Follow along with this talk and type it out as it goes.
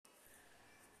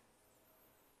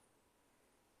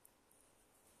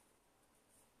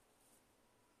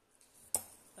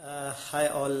Hi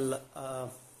all.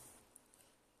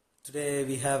 Today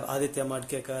we have Aditya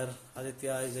Madkekar.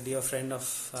 Aditya is a dear friend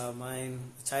of mine,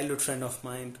 a childhood friend of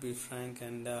mine to be frank,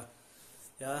 and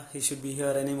yeah, he should be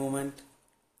here any moment.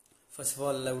 First of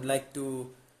all, I would like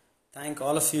to thank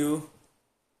all of you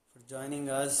for joining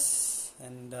us,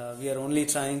 and we are only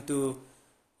trying to,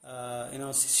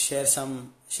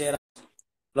 share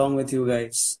along with you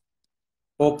guys.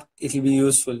 Hope it will be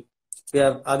useful. We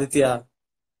have Aditya.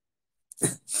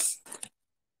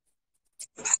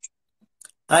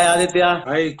 Hi Aditya.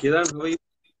 Hi, Kiran. How are you?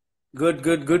 Good,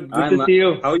 good, good. Good to I'm. see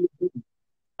you. How are you doing?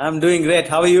 I'm doing great.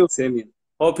 How are you? Same here.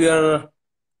 Hope you're.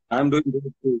 I'm doing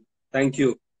good too. Thank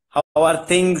you. How are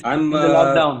things I'm. in the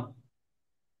lockdown?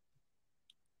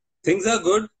 Things are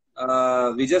good.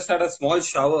 We just had a small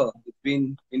shower. It's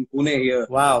been in Pune here.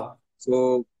 Wow.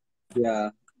 So, yeah,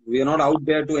 we are not out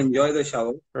there to enjoy the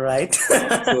shower. Right.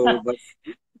 But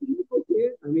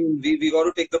okay. I mean, we got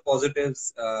to take the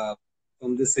positives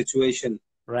from this situation.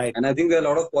 Right. And I think there are a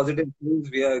lot of positive things.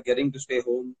 We are getting to stay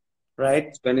home,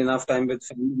 Right. spend enough time with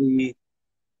family,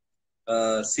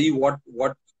 see what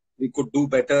we could do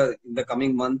better in the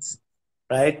coming months.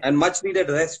 Right. And much needed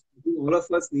rest. I think all of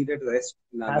us needed rest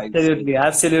in our lives. Absolutely.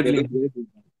 Absolutely.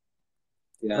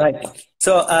 Yeah. Right.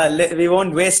 So we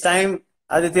won't waste time,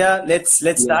 Aditya.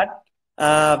 Let's start.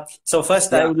 So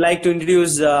first, I would like to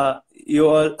introduce you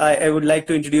all. I would like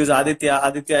to introduce Aditya.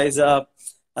 Aditya is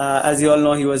as you all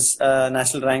know, he was a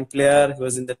national rank player. He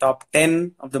was in the top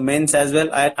 10 of the men's as well.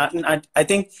 I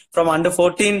think from under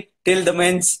 14 till the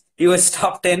men's, he was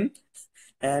top 10,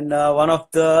 and one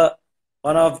of the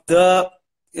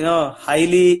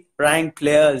highly ranked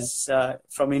players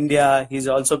from India. He's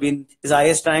also been, his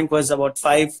highest rank was about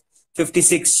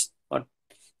 556. Or,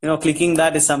 clicking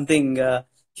that is something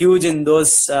huge in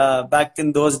those back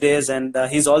in those days. And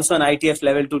he's also an ITF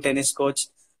Level-2 tennis coach.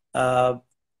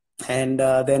 And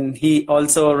then he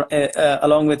also,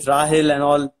 along with Rahil and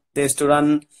all, they used to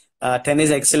run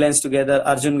tennis excellence together.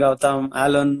 Arjun Gautam,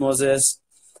 Alan Moses,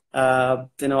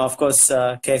 of course,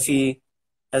 Kefi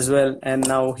as well. And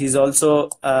now he's also,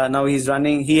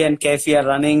 he and Kefi are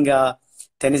running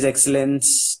tennis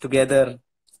excellence together.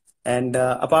 And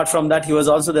apart from that, he was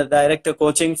also the director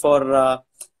coaching for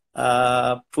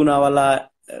Poonawalla,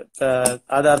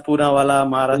 Adar Poonawalla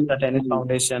Maharashtra Tennis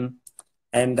Foundation.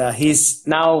 And he's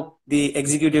now the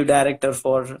executive director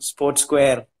for Sports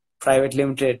Square Private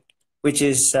Limited, which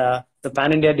is the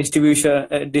pan-India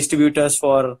distributors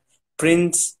for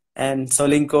Prince and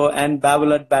Solinko and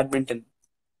Babolat Badminton.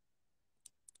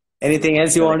 Anything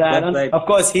else you want to add on? Right. Of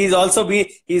course, he's also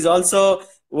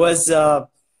was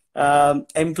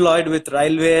employed with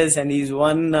Railways, and he's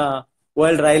won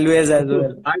World Railways as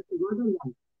well.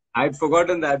 I'd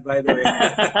forgotten that, by the way.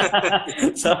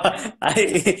 So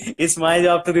it's my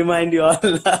job to remind you all.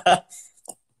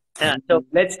 So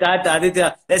let's start,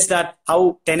 Aditya. Let's start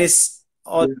how tennis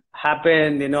all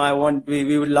happened.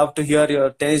 We would love to hear your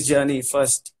tennis journey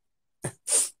first.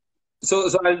 So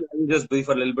I'll just brief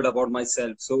a little bit about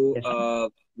myself. So,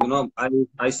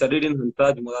 I studied in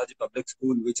Hansraj Muraji Public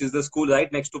School, which is the school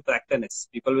right next to Prac Tennis.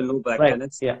 People will know Prac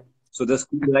Tennis. Yeah. So the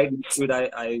school right next to it,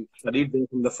 I studied there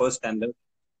from the first standard.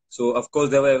 So, of course,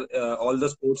 there were all the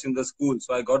sports in the school.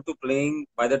 So I got to playing,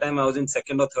 by the time I was in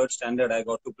second or third standard, I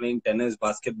got to playing tennis,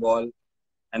 basketball,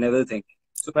 and everything.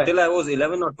 So till I was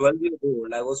 11 or 12 years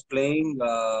old, I was playing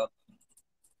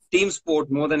team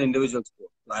sport more than individual sport.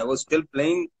 I was still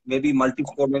playing maybe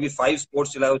multi-sport, maybe 5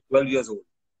 sports till I was 12 years old.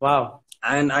 Wow.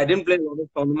 And I didn't play a lot of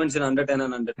tournaments in under 10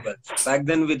 and under 12. Back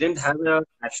then, we didn't have a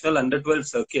national under 12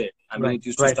 circuit. I mean, it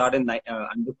used to start in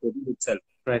under 14 itself.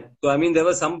 Right. So, I mean, there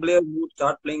were some players who would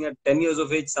start playing at 10 years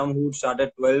of age, some who would start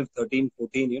at 12, 13,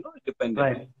 14, it depended.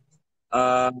 Right.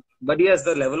 But yes,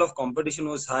 the level of competition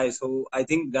was high. So, I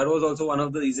think that was also one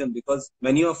of the reasons, because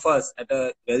many of us at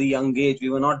a very young age, we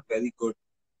were not very good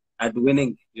at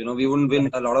winning. We wouldn't win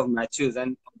a lot of matches,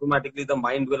 and automatically the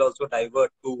mind will also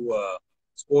divert to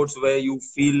sports where you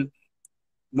feel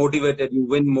motivated, you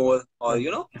win more, or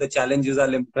the challenges are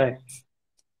limited. Right.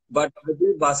 But I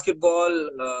played basketball,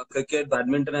 cricket,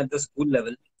 badminton at the school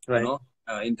level,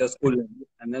 inter-school level.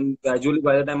 And then gradually,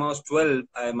 by the time I was 12,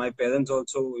 my parents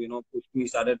also, pushed me,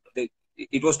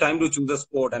 it was time to choose a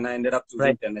sport, and I ended up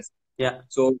choosing tennis. Yeah.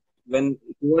 So when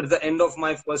towards the end of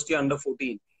my first year under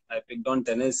 14, I picked on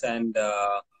tennis and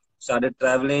started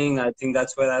traveling. I think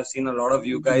that's where I've seen a lot of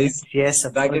you guys. Yes.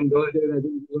 Back in those days, I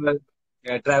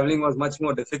think traveling was much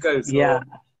more difficult. So, yeah.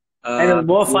 And it was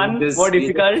more fun, more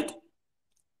difficult,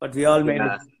 but we all made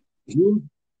it.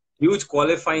 Huge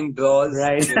qualifying draws.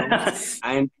 Right.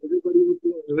 And everybody would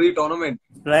play every tournament.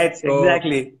 Right, so,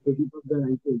 exactly. To keep up the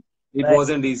ranking. It Right.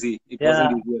 wasn't easy. It Yeah.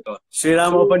 wasn't easy at all.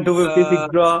 Shriram So, Open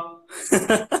 256 draw.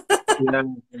 yeah,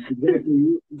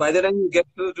 exactly. By the time you get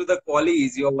to the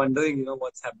qualies, you're wondering,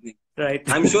 what's happening. Right.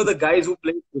 I'm sure the guys who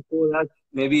played before us,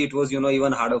 maybe it was,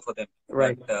 even harder for them.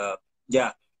 Right. But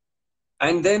yeah.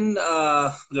 And then,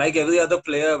 like every other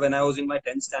player, when I was in my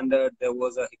 10th standard, there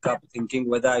was a hiccup thinking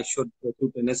whether I should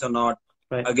pursue tennis or not.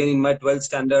 Right. Again, in my 12th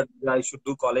standard, I should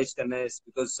do college tennis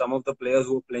because some of the players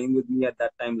who were playing with me at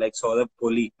that time, like Saurabh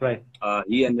Kohli, Right.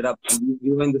 he ended up,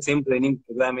 we were in the same training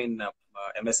program in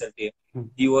MSLTA.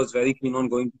 He was very keen on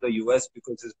going to the US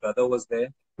because his brother was there.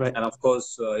 Right. And of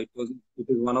course, it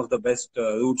is one of the best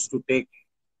routes to take,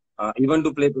 even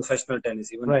to play professional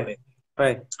tennis, even Right. today.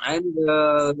 Right.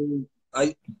 And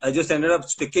I just ended up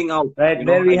sticking out. Right.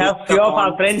 There we I just have few stuck of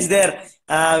our on. friends there.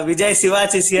 Vijay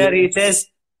Sivach is here. He says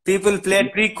people play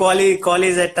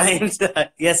pre-qualies at times.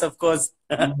 Yes, of course.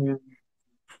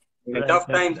 Right, Tough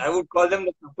right. times. I would call them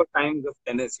the tougher times of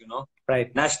tennis,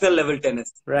 Right. National level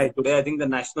tennis. Right. Today, I think the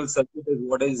national circuit is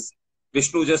what is.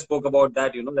 Vishnu just spoke about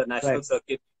that, the national Right.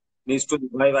 circuit needs to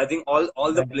revive. I think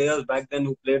all the Right. players back then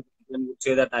who played then would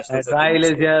say that national Right. circuit Rahil needs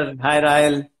is to here. Hi,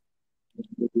 Rahil.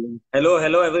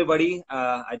 Hello, everybody.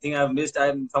 I think I've missed.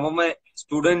 Some of my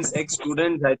students,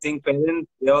 ex-students, I think parents,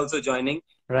 they're also joining.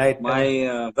 Right.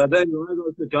 My brother-in-law has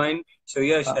also joined.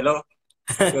 Shreyash, hello.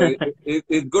 So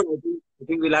it's good. I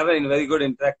think we'll have a very good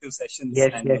interactive sessions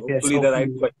Yes, and yes, yes. hopefully the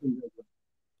right questions as well.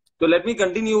 So let me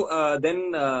continue.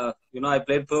 Then, I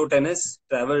played pro tennis,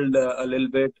 traveled a little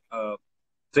bit,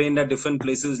 trained at different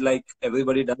places like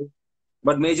everybody does.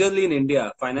 But majorly in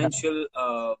India, financial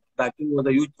backing was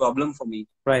a huge problem for me.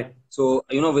 Right. So,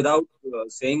 without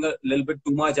saying a little bit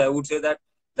too much, I would say that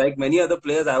like many other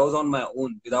players, I was on my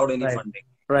own without any Right. funding.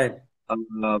 Right.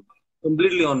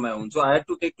 Completely on my own. So I had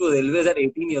to take to railways at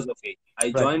 18 years of age. I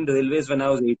joined railways when I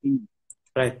was 18.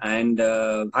 Right. And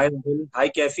hi, Rahul. Hi,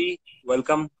 Kaifi.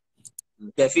 Welcome.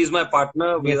 Kaifi is my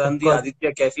partner. We Yes, run of the course.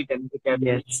 Aditya-Kaifi Tennis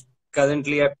Academy. Yes.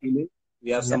 Currently at Pune.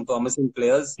 We have some promising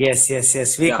players. Yes, yes,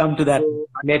 yes. We Yeah. come to that So,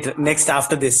 later, next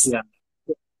after this. yeah.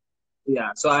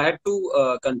 Yeah, so I had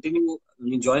to continue,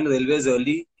 join railways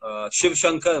early. Shiv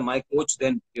Shankar, my coach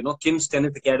then, Kim's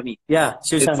Tennis Academy. Yeah,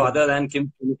 Shiv His Shankar. father ran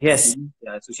Kim's Tennis Yes. Academy.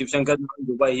 Yeah, so Shiv Shankar in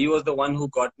Dubai, he was the one who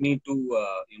got me to,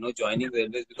 joining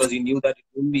railways because he knew that it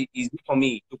wouldn't be easy for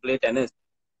me to play tennis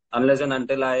unless and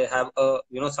until I have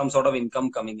some sort of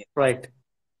income coming in. Right.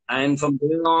 And from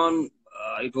there on,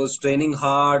 it was training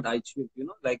hard.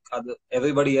 Like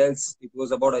everybody else, it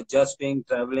was about adjusting,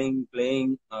 traveling,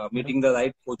 playing, meeting the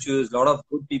right coaches. A lot of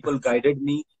good people guided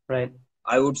me. Right.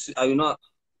 I would,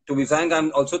 to be frank,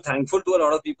 I'm also thankful to a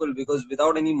lot of people because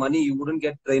without any money, you wouldn't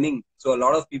get training. So a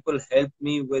lot of people helped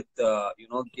me with,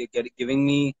 giving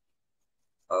me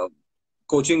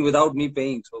coaching without me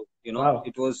paying. So, Wow.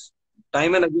 It was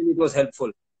time and again, it was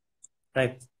helpful.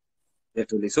 Right.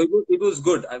 Literally. So it was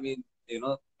good. I mean,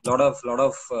 lot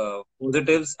of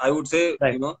positives. I would say,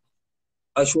 Right.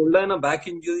 a shoulder and a back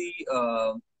injury,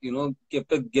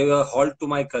 gave a halt to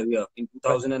my career. In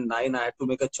 2009, I had to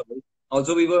make a choice.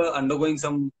 Also, we were undergoing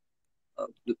some,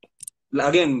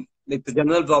 again, like the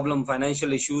general problem,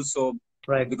 financial issues. So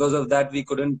because of that, we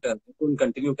couldn't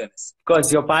continue tennis. Of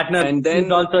course, your partner And then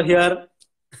is also here.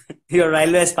 Your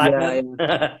railways partner.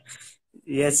 Yeah.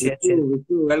 Yes, yes, yes.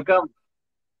 Vishnu, welcome.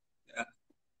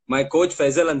 My coach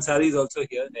Faisal Ansari is also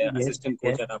here, assistant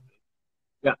coach at our place.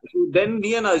 Yeah. So then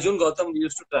me and Arjun Gautam, we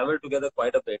used to travel together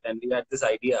quite a bit, and we had this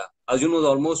idea. Arjun was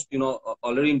almost,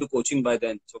 already into coaching by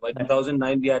then. So by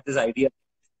 2009, we had this idea,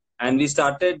 and we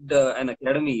started an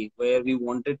academy where we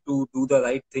wanted to do the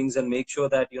right things and make sure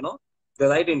that the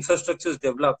right infrastructure is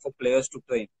developed for players to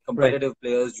train, competitive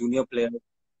players, junior players.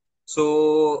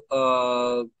 So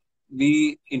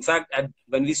in fact,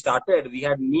 when we started, we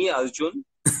had me, Arjun,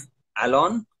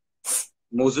 Alon,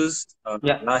 Moses,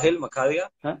 Rahil, Makaria,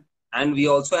 and we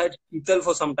also had Sheetal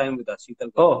for some time with us.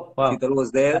 Sheetal, wow. Sheetal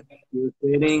was there. He was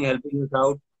training, helping us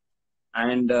out.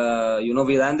 And,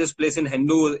 we ran this place in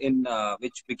Hendu,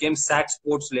 which became SAT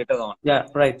Sports later on. Yeah,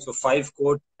 right. So 5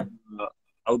 court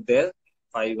out there,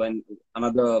 5 and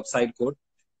another side court.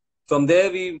 From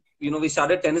there, we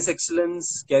started Tennis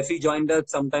Excellence. Kaifi joined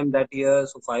us sometime that year.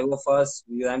 So 5 of us,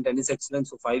 we ran Tennis Excellence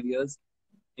for 5 years.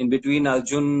 In between,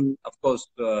 Arjun, of course,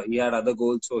 he had other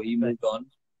goals, so he moved on.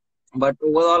 But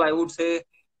overall, I would say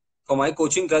for my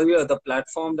coaching career, the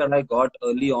platform that I got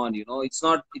early on, it's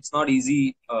not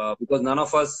easy because none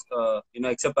of us,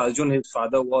 except Arjun, his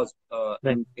father was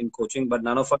in coaching, but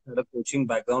none of us had a coaching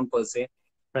background per se.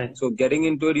 Right. So getting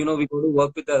into it, we got to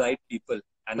work with the right people.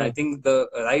 And I think the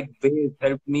right way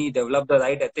helped me develop the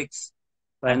right ethics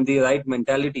and the right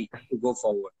mentality to go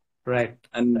forward. Right.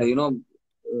 And,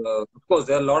 of course,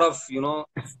 there are a lot of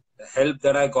help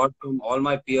that I got from all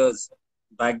my peers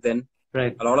back then.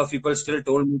 Right. A lot of people still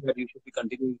told me that you should be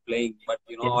continuing playing, but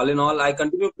all in all, I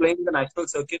continued playing the national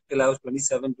circuit till I was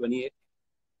 27, 28.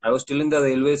 I was still in the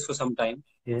railways for some time.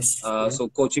 Yes. So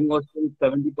coaching was still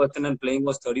 70% and playing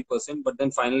was 30%. But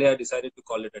then finally, I decided to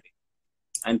call it a day.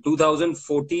 And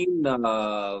 2014,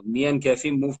 me and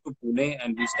Kaifi moved to Pune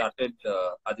and we started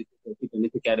Aditya-Kaifi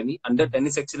Tennis Academy under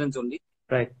Tennis Excellence only.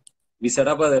 Right. We set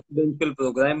up a residential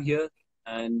program here,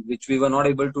 and which we were not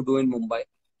able to do in Mumbai.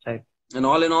 Right. And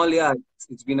all in all, yeah,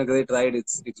 it's been a great ride.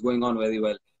 It's going on very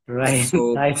well. Right.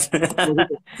 So, nice.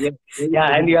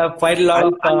 yeah, and you have quite a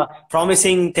lot of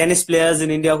promising tennis players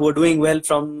in India who are doing well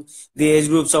from the age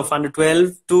groups of under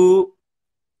 12 to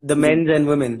the men's and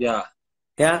women. Yeah.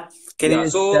 Yeah. Can you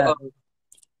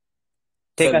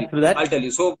take us through that? I'll tell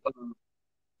you. So,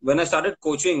 when I started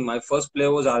coaching, my first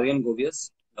player was Aryan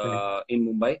Govias in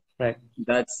Mumbai. Right.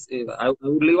 That's I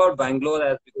would leave out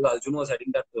Bangalore because Arjun was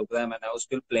heading that program and I was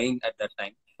still playing at that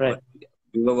time. Right. But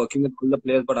we were working with all the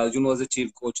players, but Arjun was the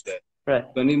chief coach there. Right.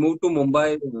 When we moved to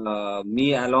Mumbai,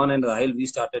 me, Alon, and Rahil, we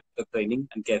started the training,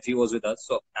 and Kaifi was with us.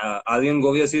 So Aryan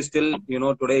Govias is still,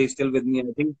 today he's still with me.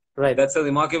 I think that's a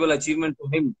remarkable achievement for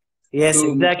him. Yes,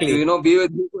 exactly. To, be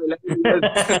with me for 11 years.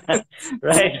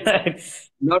 Right.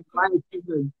 Not my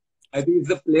achievement. I think it's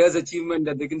the player's achievement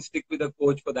that they can stick with a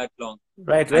coach for that long.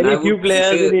 Right. Very few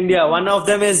players in India. One of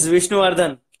them is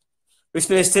Vishnuardhan.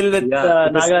 Vishnu is still with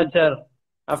Nagaraj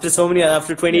after so many,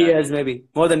 after 20 years maybe.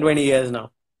 More than 20 years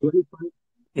now. 25.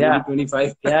 Yeah.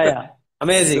 25. Yeah.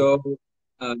 Amazing. So,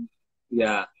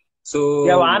 yeah. So,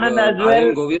 yeah, Anand as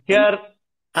well here.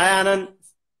 Hi, Anand.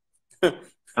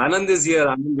 Anand is here.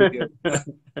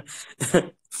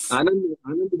 Anand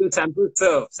is a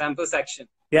sample section.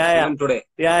 Yeah. Even today.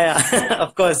 Yeah.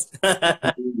 Of course.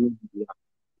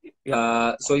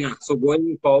 So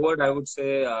going forward, I would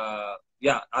say,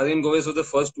 Aryan Govias was the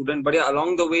first student. But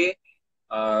along the way,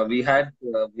 we have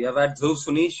had Dhruv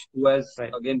Sunish, who has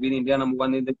again been India number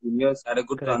 1 in the juniors, had a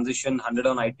good transition, 100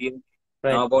 on ITF,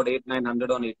 now about 800-900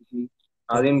 on ATP.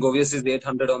 Aryan Govias is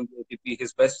 800 on the ATP.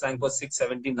 His best rank was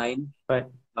 679. Right.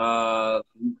 I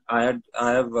have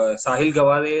Sahil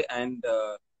Gaware and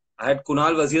I had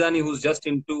Kunal Wazirani, who's just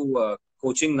into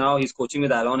coaching now. He's coaching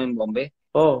with Alon in Bombay.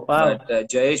 Oh, wow. But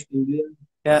Jayesh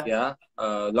Pindya,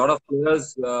 a lot of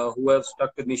players who have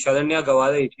stuck with me. Sharanya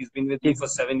Gaware, she's been with me for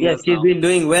 7 years. Yes, she's been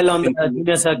doing well on the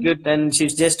junior circuit, and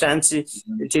she's just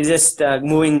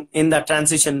moving in that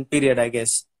transition period, I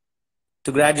guess,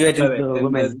 to graduate into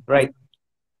women. Right.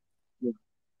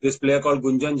 This player called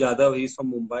Gunjan Jadhav, he's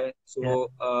from Mumbai. So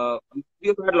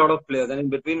we've had a lot of players. And in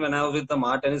between, when I was with the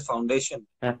Mahar Tennis Foundation,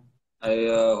 I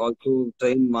also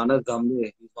trained Manas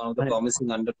Damle. He's one of the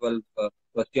promising under 12,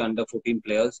 first year under 14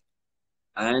 players.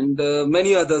 And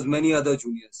many other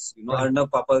juniors.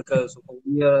 Arnav Paparkar. So for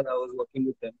 1 year, I was working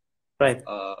with them. Right.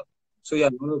 So yeah,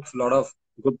 a lot of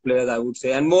good players, I would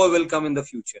say, and more will come in the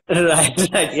future. Right.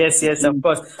 Yes,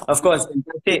 of course.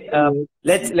 See,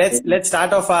 let's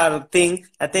start off our thing.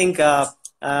 I think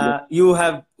you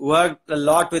have worked a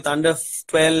lot with under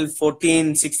 12,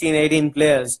 14, 16, 18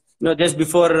 players. Just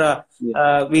before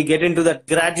we get into the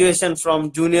graduation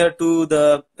from junior to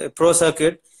the pro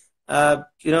circuit,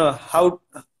 how?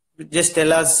 Just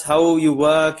tell us how you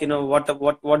work.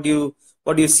 What do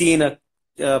you see in a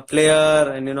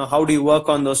player, and how do you work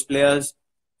on those players?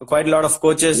 Quite a lot of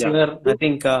coaches here. I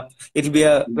think it'll be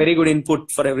a very good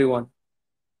input for everyone.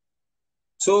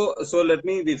 So let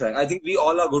me be frank. I think we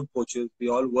all are good coaches. We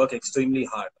all work extremely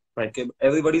hard. Right. Okay.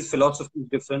 Everybody's philosophy is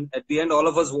different. At the end, all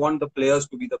of us want the players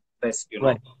to be the best.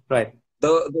 Right.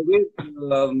 The way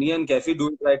me and Kaifi do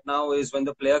it right now is when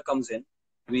the player comes in,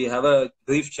 we have a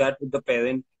brief chat with the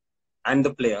parent and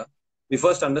the player. We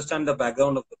first understand the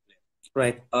background of the player.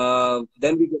 Right.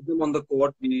 Then we get them on the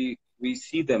court. We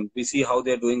see them. We see how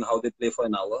they're doing, how they play for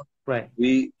an hour. Right.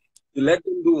 We let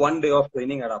them do 1 day of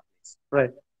training at our place.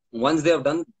 Right. Once they have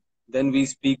done, then we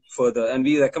speak further and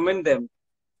we recommend them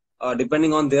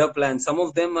depending on their plan. Some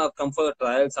of them have come for a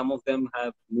trial. Some of them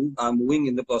are moving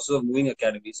in the process of moving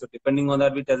academy. So depending on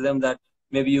that, we tell them that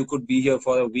maybe you could be here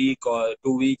for a week or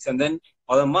 2 weeks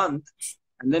or a month.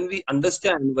 And then we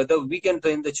understand whether we can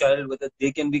train the child, whether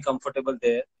they can be comfortable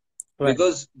there. Right.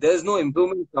 Because there's no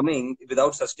improvement coming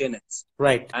without sustenance.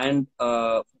 Right. And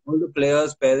all the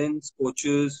players, parents,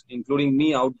 coaches, including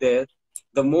me out there,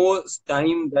 the more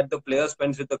time that the player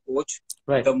spends with the coach,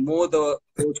 the more the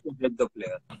coach can help the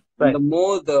player. Right. And the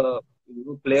more the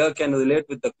player can relate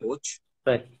with the coach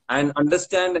and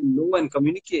understand and know and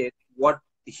communicate what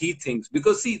he thinks.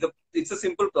 Because see, it's a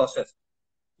simple process.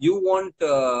 you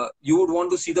would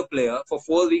want to see the player for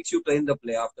 4 weeks. You train the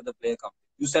player after the player comes.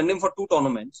 You send him for 2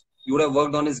 tournaments. You would have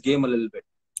worked on his game a little bit.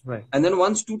 Right. And then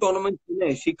once 2 tournaments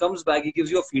finish, he comes back, he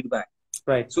gives you a feedback.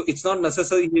 Right. So it's not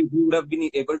necessary he would have been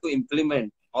able to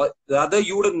implement, or rather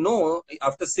you would know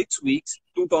after 6 weeks,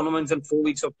 2 tournaments and 4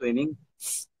 weeks of training,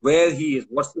 where he is,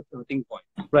 what's the starting point.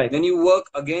 Right. Then you work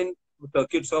again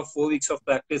circuits of 4 weeks of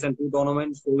practice and 2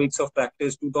 tournaments, 4 weeks of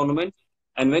practice, 2 tournaments.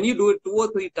 And when you do it 2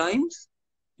 or 3 times,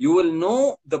 you will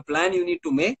know the plan you need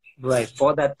to make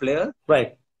for that player.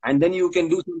 Right. And then you can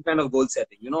do some kind of goal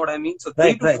setting. You know what I mean? So 3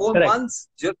 Right, to right, 4 correct. months,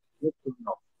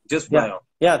 just fly off.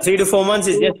 Yeah, 3 to 4 months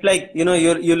is just like,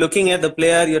 you're looking at the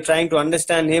player, you're trying to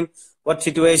understand him, what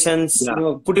situations,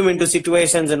 put him into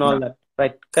situations and all that.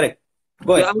 Right, correct.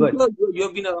 Go ahead. You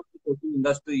have been around the coaching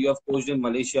industry, you have coached in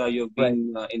Malaysia, you have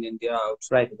been in India,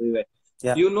 outside, everywhere.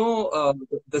 Yeah. You know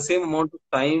the same amount of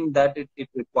time that it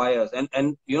requires.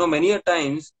 And many a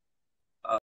times,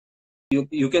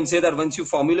 you can say that once you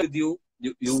formulate with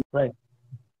you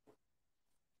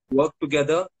work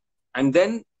together, and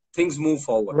then things move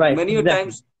forward. Right. Many a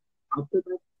times, after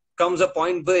that comes a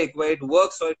point break where it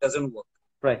works or it doesn't work.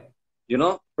 Right.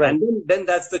 And then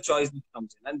that's the choice that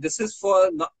comes in. And this is for,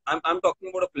 I'm talking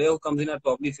about a player who comes in at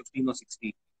probably 15 or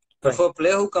 16. But for a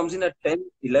player who comes in at 10,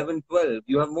 11, 12,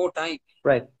 you have more time.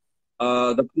 Right.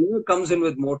 The player comes in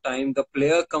with more time. The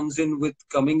player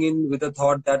coming in with a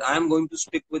thought that I am going to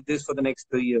stick with this for the next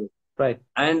 3 years. Right.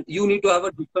 And you need to have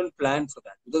a different plan for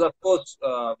that. Because of course,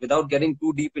 without getting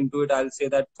too deep into it, I'll say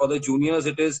that for the juniors,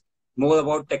 it is more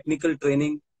about technical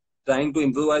training, trying to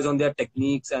improvise on their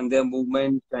techniques and their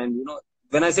movements. And,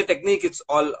 when I say technique, it's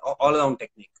all around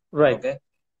technique. Right. Okay.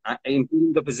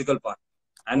 Including the physical part.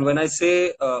 And when I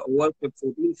say over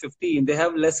 14, 15, they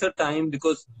have lesser time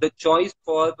because the choice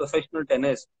for professional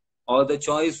tennis or the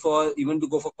choice for even to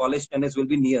go for college tennis will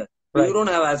be near. So you don't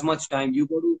have as much time. You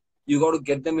got to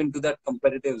get them into that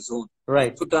competitive zone.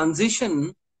 Right. So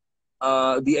transition,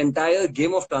 the entire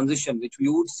game of transition, which we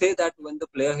would say that when the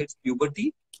player hits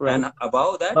puberty and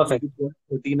above that,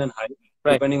 13 and high,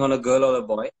 depending on a girl or a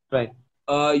boy. Right.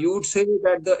 You would say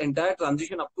that the entire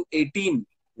transition up to 18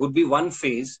 would be one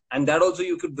phase, and that also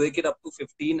you could break it up to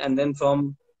 15, and then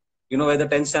from where the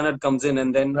 10th standard comes in,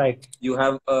 and then you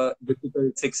have a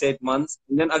difficult 6-8 months,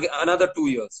 and then again another 2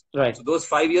 years. Right. So those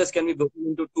 5 years can be broken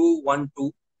into 2, 1,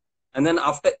 2, and then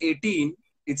after 18,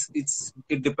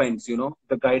 it depends.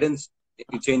 The guidance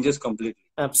it changes completely.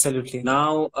 Absolutely.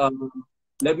 Now,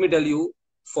 let me tell you,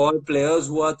 for players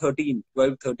who are 13,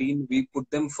 12, 13, we put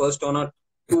them first on a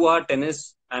 2-hour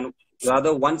tennis, and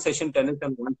rather 1 session tennis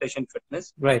and 1 session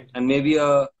fitness. Right. And maybe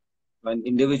an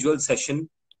individual session,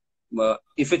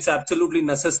 if it's absolutely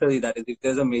necessary, that is, if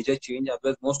there's a major change.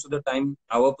 Otherwise, most of the time,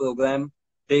 our program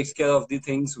takes care of the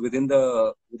things within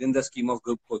the scheme of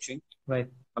group coaching. Right.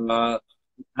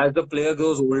 As the player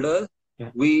grows older,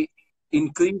 we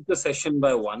increase the session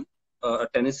by 1, a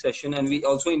tennis session, and we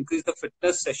also increase the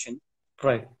fitness session.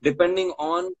 Right. Depending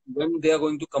on when they are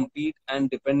going to compete and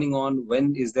depending on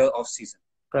when is their off season.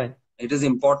 Right. It is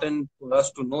important for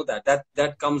us to know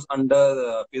that comes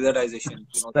under periodization.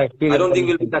 Right. I don't think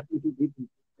we'll be that keep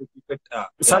it.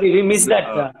 Sorry, we missed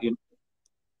that.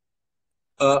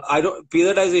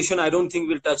 Periodization. I don't think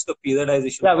we'll touch the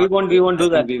periodization. Yeah, we won't do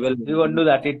that. We won't do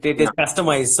that. It is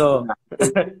customized. So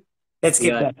let's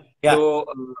keep that. Yeah. So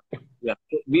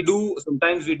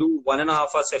sometimes we do 1.5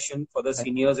 hour session for the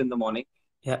seniors in the morning.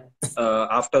 Yeah.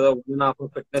 After the 1.5 hour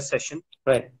fitness session.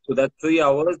 Right. So that's 3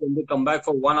 hours. Then they come back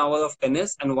for 1 hour of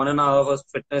tennis and 1.5 hours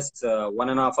fitness.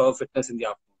 1.5 hour fitness in the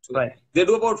afternoon. So they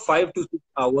do about 5 to 6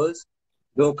 hours,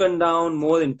 broken down,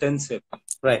 more intensive.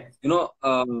 Right.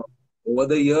 Over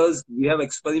the years we have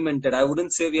experimented. I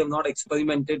wouldn't say we have not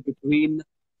experimented between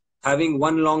having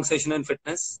 1 long session in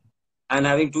fitness and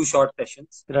having 2 short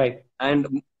sessions. Right.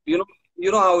 And you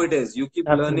know how it is. You keep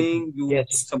learning. You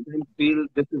sometimes feel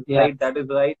this is right, that is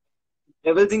right.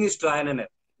 Everything is trial and error.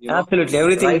 Absolutely,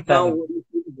 everything right is now.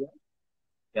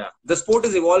 The sport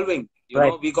is evolving.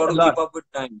 We got to keep up with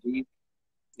time.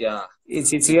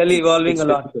 It's really evolving a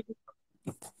lot.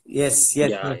 Yes.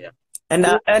 And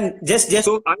just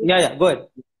so, go ahead. Go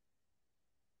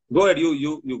ahead.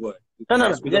 You go ahead.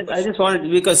 No. I just wanted,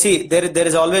 because see, there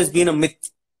has always been a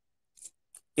myth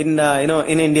in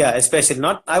in India, especially.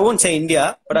 I won't say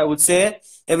India, but I would say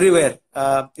everywhere.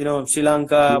 Sri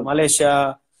Lanka,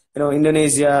 Malaysia,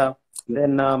 Indonesia,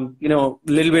 then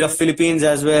little bit of Philippines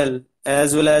as well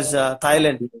as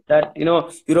Thailand. That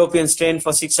Europeans train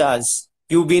for 6 hours.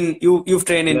 You've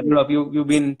trained in Europe. You've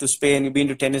been to Spain. You've been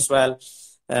to tennis world.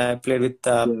 Played with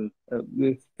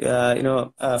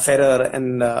Ferrer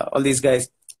and all these guys.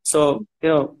 So,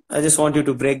 I just want you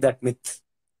to break that myth.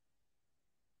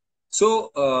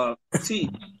 So, see,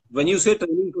 when you say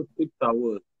training for 6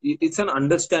 hours, it's an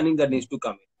understanding that needs to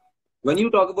come in. When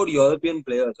you talk about European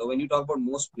players or when you talk about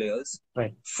most players,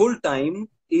 Right. full time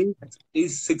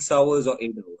is 6 hours or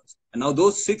 8 hours. And now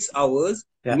those 6 hours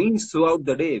means throughout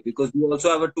the day, because we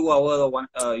also have a 2 hour or one,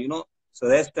 so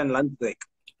rest and lunch break.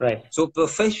 Right. So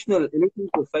anything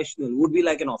professional would be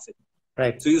like an office.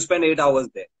 Right. So you spend 8 hours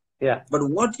there. Yeah. But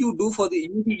what you do for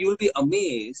you'll be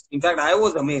amazed. In fact, I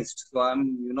was amazed. So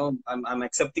I'm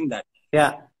accepting that.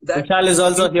 Yeah. That Vishal is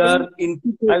also here.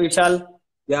 Hi, Vishal.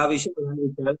 Yeah,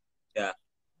 Vishal. Yeah.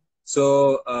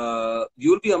 So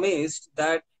you'll be amazed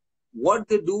that what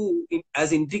they do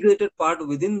as integrated part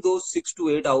within those 6 to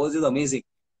 8 hours is amazing.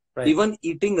 Right. Even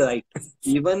eating right,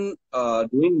 even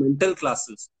doing mental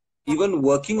classes, even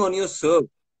working on your serve,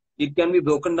 it can be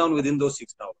broken down within those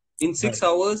 6 hours. In 6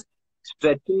 hours,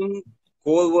 stretching,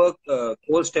 core work,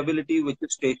 core stability, which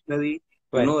is stationary,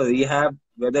 rehab,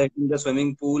 whether in the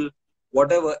swimming pool,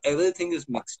 whatever, everything is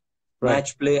mixed. Right.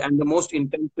 Match play and the most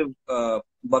intensive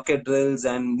bucket drills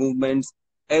and movements,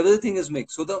 everything is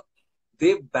mixed. So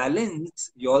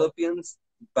Europeans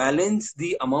balance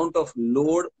the amount of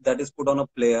load that is put on a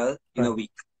player in a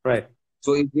week. Right.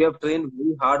 So if we have trained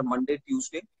very hard Monday,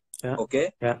 Tuesday,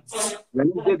 okay,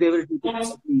 Wednesday they will take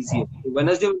it easier. So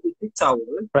Wednesday will be 6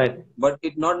 hours, right, but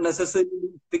it not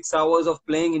necessarily 6 hours of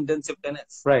playing intensive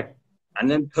tennis. Right. And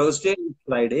then Thursday and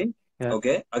Friday,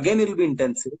 okay, again it will be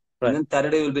intensive, and then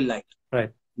Saturday will be light.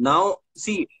 Right. Now,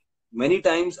 see, many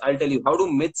times I'll tell you how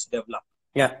do myths develop.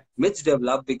 Yeah. Myths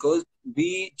develop because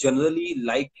we generally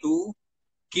like to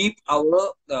keep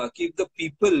the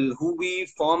people who we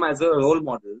form as a role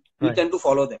model. We tend to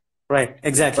follow them. Right.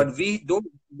 Exactly. But we don't.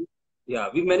 Yeah,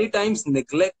 we many times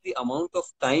neglect the amount of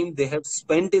time they have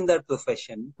spent in that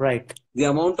profession. Right. The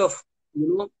amount of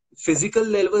physical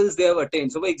levels they have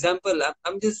attained. So, for example,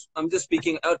 I'm just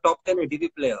speaking a top 10 ATP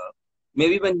player.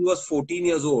 Maybe when he was 14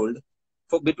 years old,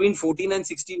 for between 14 and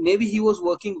 16, maybe he was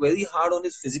working very hard on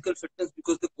his physical fitness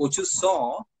because the coaches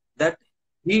saw that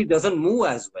he doesn't move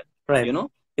as well. Right.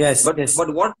 Yes. But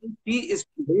what we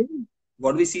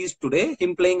see is today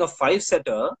him playing a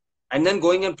 5-setter and then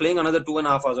going and playing another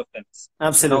 2.5 hours of tennis.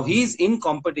 Absolutely. Now he's in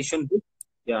competition.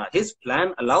 His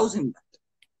plan allows him that.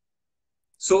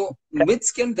 So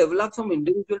myths can develop from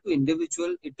individual to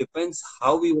individual. It depends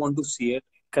how we want to see it.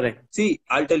 Correct. See,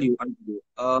 I'll tell you.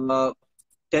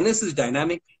 Tennis is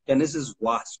dynamic. Tennis is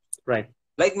vast. Right.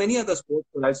 Like many other sports,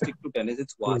 but I'll stick to tennis.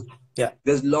 It's vast. Yeah.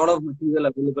 There's a lot of material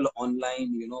available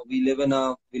online. We live in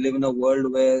a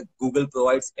world where Google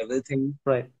provides everything.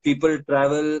 Right. People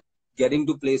travel, getting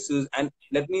to places, and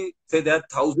let me say there are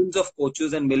thousands of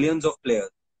coaches and millions of players.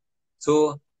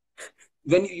 So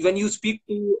when you speak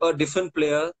to a different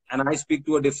player and I speak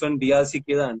to a different DRC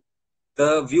Kiran,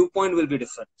 the viewpoint will be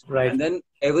different. Right. And then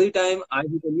every time I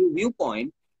hit a new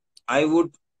viewpoint, I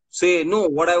would say, no,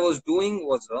 what I was doing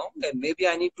was wrong and maybe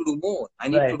I need to do more. I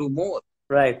need to do more.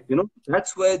 Right.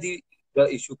 That's where the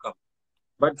issue comes.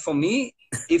 But for me,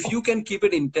 if you can keep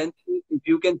it intensive, if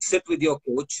you can sit with your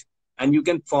coach and you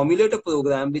can formulate a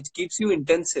program which keeps you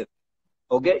intensive,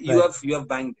 okay, you have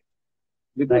banged it.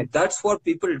 Because that's what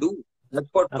people do. That's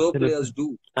what pro players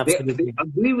do. They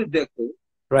agree with their coach.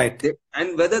 Right.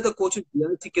 And whether the coach is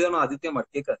DRC Kiran or Aditya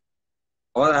Madkekar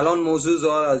or Alon Moses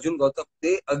or Arjun Gautam,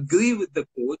 they agree with the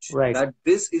coach that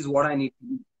this is what I need to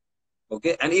do.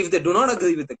 Okay. And if they do not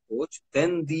agree with the coach,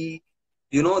 then the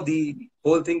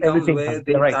whole thing comes where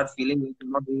they start feeling like they're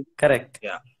not doing it. Correct.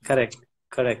 Yeah. Correct.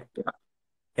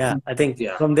 Yeah. I think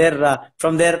from there,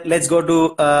 let's go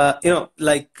to,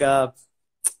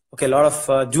 okay, a lot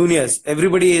of juniors.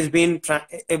 Everybody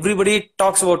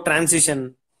talks about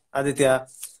transition, Aditya.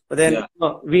 But then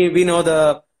we know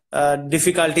the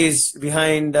difficulties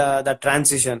behind the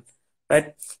transition,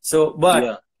 right? So,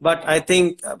 but I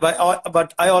think,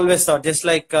 but I always thought, just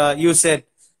like you said,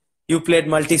 you played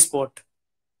multi-sport,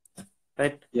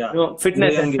 right? Yeah.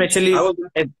 Fitness, especially.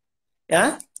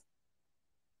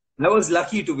 I was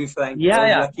lucky, to be frank.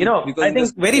 Yeah. I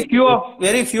think very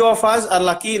few of us are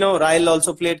lucky. Ryle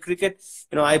also played cricket.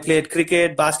 I played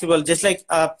cricket, basketball. Just like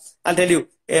I'll tell you,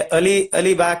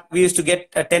 early back, we used to get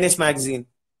a tennis magazine.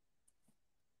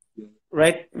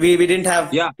 Right? We didn't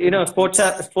have.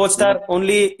 Sportstar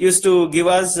only used to give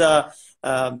us a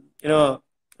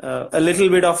little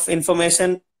bit of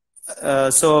information.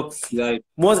 So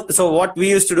what we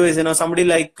used to do is somebody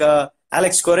like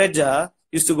Alex Correja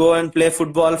used to go and play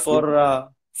football for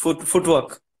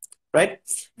footwork, right?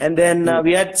 And then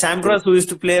we had Sampras who used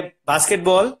to play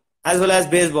basketball as well as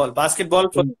baseball. Basketball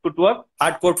for footwork,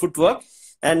 hardcore footwork,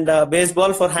 and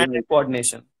baseball for hand-eye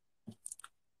coordination.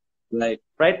 Right.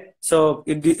 right? So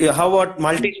how about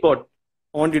multi-sport?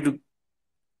 I want you to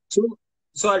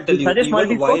So I'll do tell you you, suggest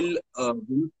even multi-sport? while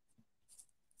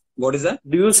what is that?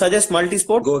 Do you suggest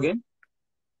multi-sport? Go again.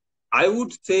 I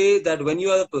would say that when you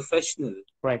are a professional,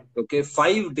 Right. okay,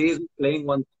 5 days of playing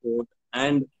one sport,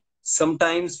 and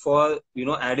sometimes for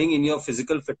adding in your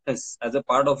physical fitness as a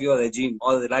part of your regime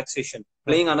or relaxation,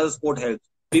 playing another sport helps.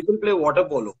 People play water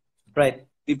polo. Right.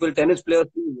 People, tennis players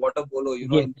play water polo.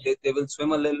 Yes. They will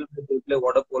swim a little bit. They play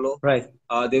water polo. Right.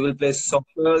 They will play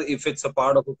soccer if it's a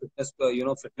part of a fitness,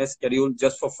 fitness schedule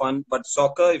just for fun. But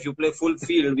soccer, if you play full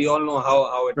field, we all know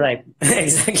how it. Right.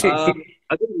 Exactly.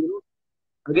 Again,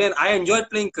 again, I enjoyed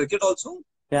playing cricket also.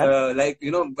 Yeah.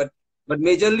 But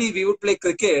majorly we would play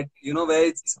cricket, where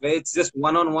it's just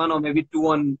 1-on-1 or maybe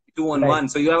 2-on-1. Right.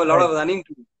 So you have a lot of running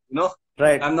to do.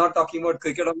 Right. I'm not talking about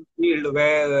cricket on the field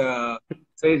where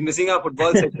so he's missing our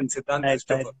football session, Siddhant Right.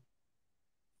 Christopher.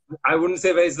 I wouldn't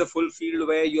say where is the full field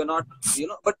where you're not,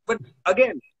 but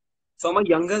again, from a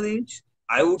younger age,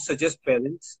 I would suggest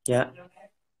parents Yeah.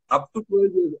 up to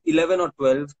 12 years, 11 or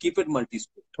 12, keep it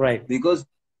multi-sport. Right. Because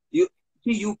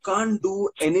you can't do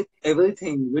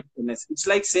everything with tennis. It's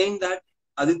like saying that,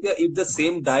 Aditya, eat the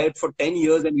same diet for 10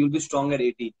 years and you'll be strong at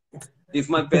 80. If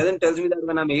my parent tells me that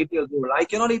when I'm 8 years old, I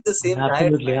cannot eat the same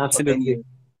diet for 10 years.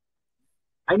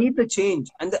 I need the change,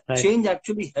 and the change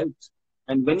actually helps.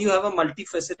 And when you have a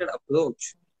multifaceted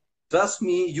approach, trust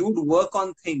me, you'd work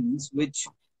on things which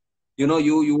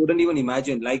you wouldn't even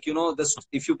imagine. Like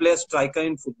if you play a striker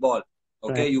in football,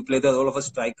 okay, you play the role of a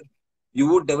striker, you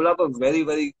would develop a very,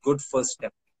 very good first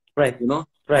step. Right.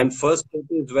 And first step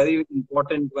is very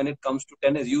important when it comes to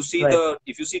tennis. You see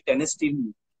if you see tennis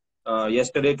TV,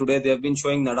 yesterday, today, they have been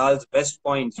showing Nadal's best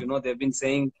points. They've been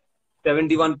saying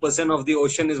 71% of the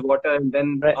ocean is water, and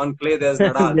then on clay there's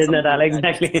Nadal. There's Nadal,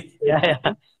 exactly. Yeah.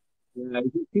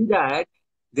 If you see that,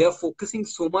 they are focusing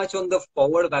so much on the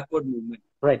forward-backward movement.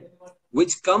 Right.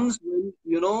 Which comes when,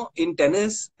 in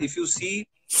tennis, if you see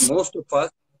most of us,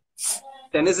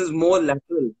 tennis is more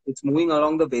lateral. It's moving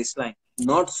along the baseline.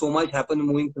 Not so much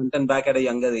moving front and back at a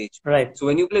younger age. Right. So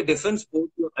when you play different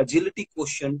sports, your agility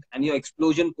quotient and your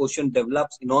explosion quotient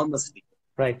develops enormously.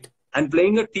 Right. And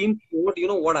playing a team sport,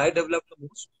 what I developed the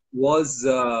most was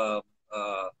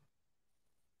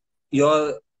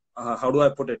your, how do I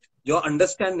put it? Your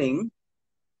understanding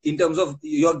in terms of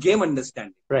your game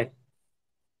understanding. Right.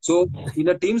 So in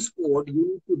a team sport, you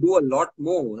need to do a lot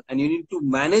more and you need to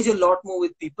manage a lot more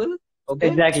with people. Okay?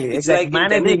 Exactly. It's exactly. like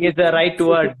managing is the right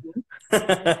word.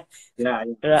 Yeah.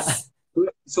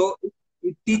 So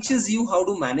it teaches you how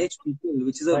to manage people,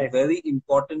 which is a very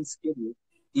important skill,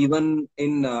 even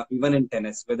in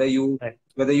tennis. Whether you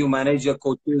manage your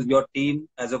coaches, your team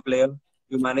as a player,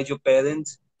 you manage your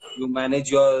parents, you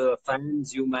manage your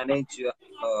fans, you manage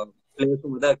players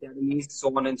from other academies,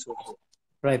 so on and so forth.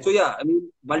 Right. So yeah, I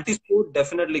mean, multi-sport,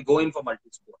 definitely go in for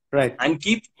multi-sport. Right. And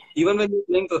even when you're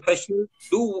playing professional,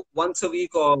 do once a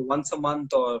week or once a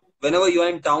month or whenever you are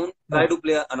in town, try to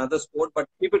play another sport, but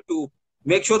keep it to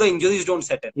make sure the injuries don't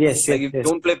set in. Yes. Like if you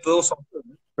don't play pro soccer.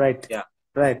 Right. Yeah.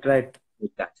 Right. Like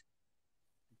that.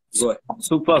 Go ahead.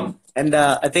 Superb. And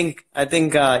I think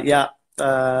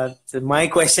my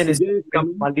question is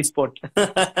multi-sport.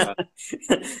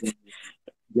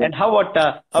 And how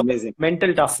about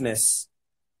mental toughness?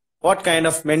 What kind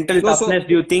of mental toughness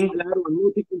do you think?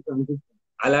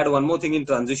 I'll add one more thing in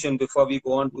transition before we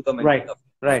go on to the mental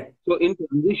toughness. Right. So in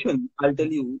transition, I'll tell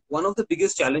you, one of the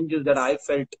biggest challenges that I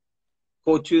felt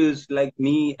coaches like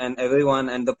me and everyone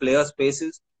and the players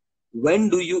faces, when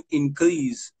do you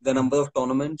increase the number of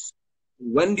tournaments?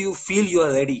 When do you feel you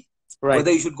are ready? Right.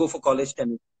 Whether you should go for college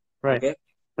tennis. Right. Okay?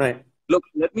 Right. Look,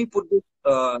 let me put this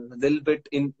a little bit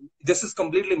in. This is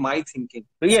completely my thinking.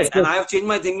 Yes. And I have changed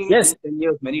my thinking in 10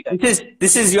 years many times.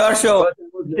 This is your show.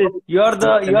 You're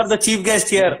the chief guest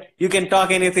here. You can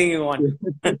talk anything you want.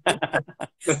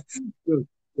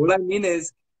 What I mean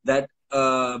is that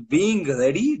being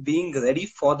ready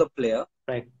for the player.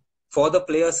 Right. For the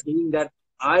player saying that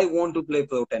I want to play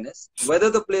pro tennis, whether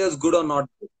the player is good or not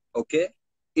good, okay,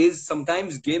 is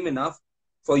sometimes game enough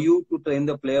for you to train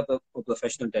the player for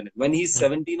professional tennis. When he's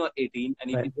 17 or 18 and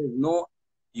he says, no,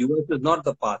 US is not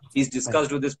the path. He's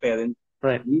discussed with his parents.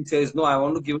 Right. He says, no, I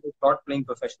want to give it a shot playing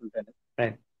professional tennis.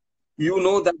 Right. You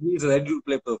know that he's ready to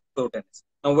play pro tennis.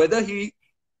 Now, whether he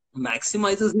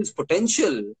maximizes his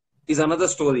potential is another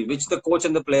story, which the coach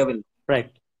and the player will know.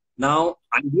 Right. Now,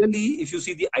 ideally, if you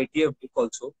see the ITF book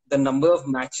also, the number of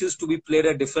matches to be played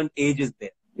at different ages is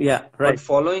there. Yeah, right. But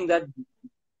following that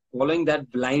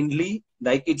blindly,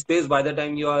 like it says by the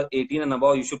time you are 18 and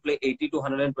above, you should play 80 to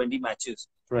 120 matches.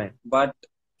 Right. But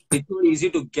It's not easy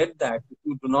to get that if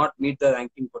you do not meet the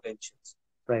ranking potentials.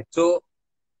 Right. So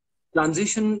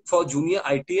transition for junior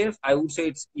ITF, I would say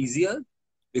it's easier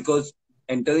because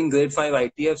entering grade 5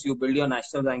 ITFs, you build your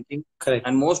national ranking. Correct.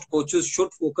 And most coaches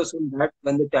should focus on that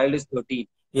when the child is 13.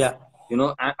 Yeah. You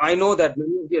know, I know that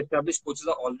many of the established coaches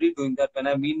are already doing that. When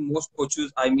I mean most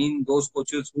coaches, I mean those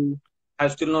coaches who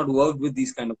have still not worked with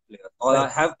these kind of players, or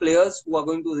Right. have players who are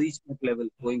going to reach that level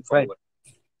going Right. forward.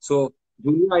 So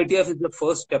junior ITF is the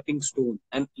first stepping stone.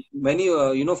 And many,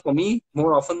 for me,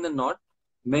 more often than not,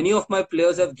 many of my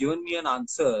players have given me an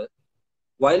answer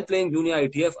while playing junior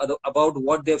ITF about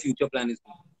what their future plan is.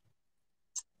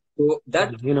 So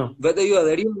that, whether you are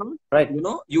ready or not, right,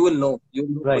 you will know. You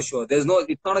will know right, for sure. It's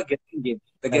not a guessing game.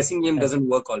 The right, guessing game doesn't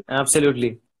work all.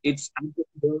 Absolutely. It's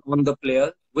on the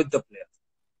player, with the player.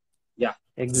 Yeah.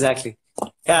 Exactly.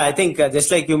 Yeah, I think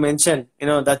just like you mentioned,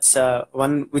 that's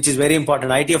one which is very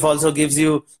important. ITF also gives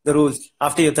you the rules.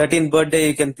 After your 13th birthday,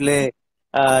 you can play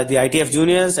the ITF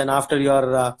juniors, and after you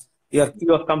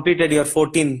have completed your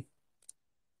 14,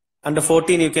 under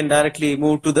 14, you can directly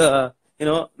move to the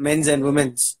men's and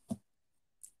women's.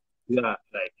 Yeah,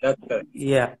 right. That's correct.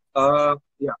 Yeah.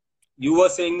 Yeah. You were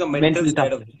saying the mental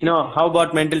side of it. How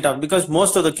about mental tough? Because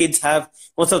most of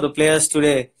the players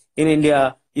today in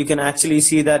India, you can actually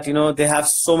see that, they have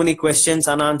so many questions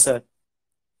unanswered.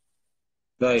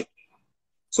 Right.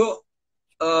 So,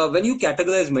 when you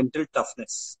categorize mental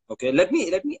toughness, okay, let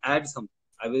me add something.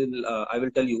 I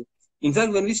will tell you. In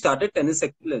fact, when we started Tennis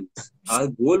Excellence, our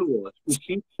goal was to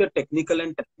teach the technical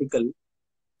and tactical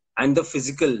and the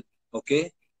physical.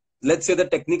 Okay, let's say the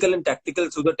technical and tactical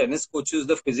through the tennis coaches,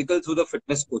 the physical through the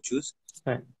fitness coaches.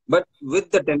 Right. But with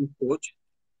the tennis coach,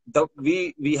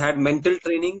 we had mental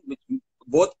training, which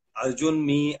both Arjun,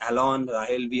 me, Alon,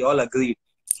 Rahel, we all agreed.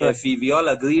 Right. We all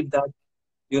agreed that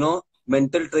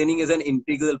mental training is an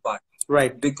integral part.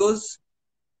 Right. Because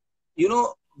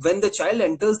when the child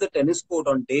enters the tennis court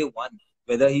on day one,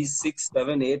 whether he's 6,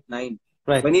 7, 8, 9,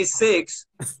 right, when he's 6,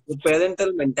 the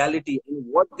parental mentality and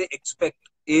what they expect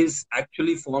is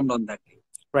actually formed on that day.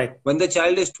 Right. When the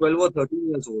child is 12 or 13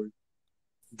 years old,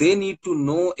 they need to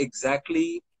know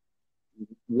exactly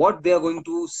what they are going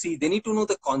to see. They need to know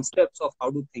the concepts of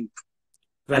how to think.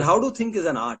 Right. And how to think is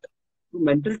an art.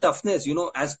 Mental toughness,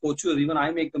 as coaches, even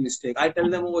I make the mistake. I tell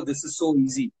them, oh, this is so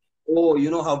easy. Oh,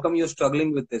 how come you're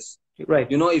struggling with this? Right.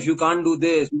 If you can't do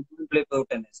this, you can't play pro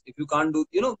tennis. If you can't do,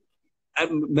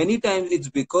 and many times it's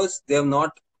because they have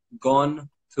not gone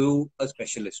through a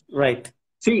specialist. Right.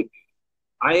 See,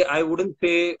 I wouldn't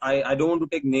say, I don't want to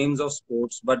take names of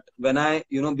sports, but when I,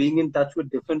 being in touch with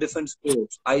different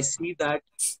sports, I see that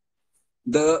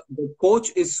the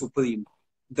coach is supreme.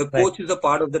 The coach is a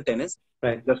part of the tennis,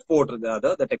 the sport,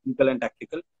 the technical and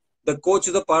tactical. The coach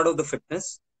is a part of the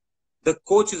fitness. The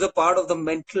coach is a part of the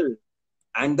mental,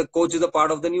 and the coach is a part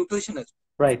of the nutritionist.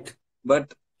 Right.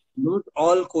 But not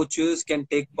all coaches can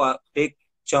take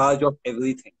charge of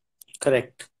everything.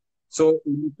 Correct. So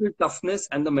mental toughness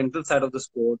and the mental side of the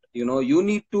sport, you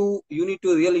need to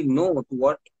really know to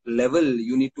what level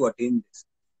you need to attain this.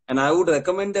 And I would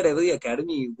recommend that every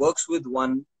academy works with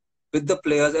the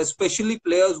players, especially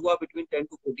players who are between 10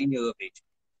 to 14 years of age.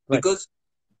 Right. Because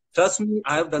trust me,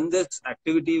 I have done this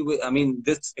activity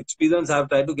this experience, I have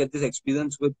tried to get this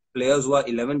experience with players who are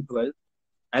 11, 12.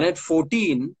 And at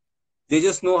 14, they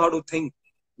just know how to think.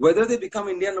 Whether they become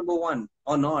India number 1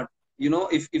 or not,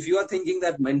 if you are thinking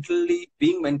that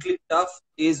being mentally tough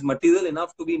is material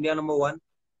enough to be India number 1,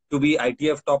 to be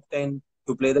ITF top 10,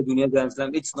 to play the Junior Grand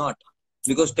Slam, it's not.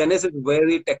 Because tennis is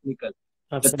very technical.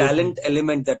 Absolutely. The talent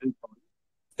element that we call.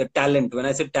 The talent. When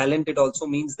I say talent, it also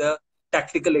means the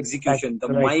tactical execution, the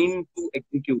mind to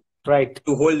execute,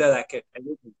 to hold the racket,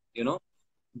 everything,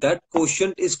 that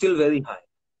quotient is still very high.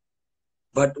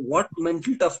 But what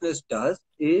mental toughness does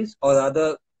is, or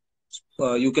rather,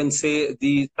 you can say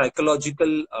the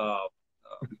psychological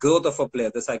growth of a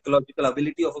player, the psychological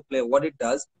ability of a player, what it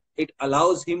does, it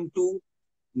allows him to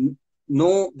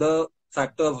know the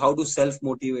factor of how to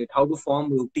self-motivate, how to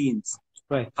form routines,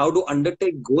 how to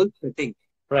undertake goal setting.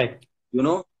 Right.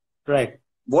 Right.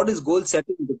 What is goal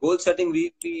setting? The goal setting,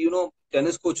 we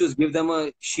tennis coaches give them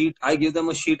a sheet. I give them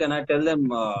a sheet and I tell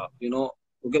them,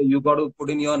 okay, you got to put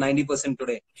in your 90%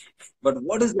 today. But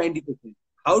what is 90%?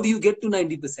 How do you get to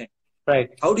 90%?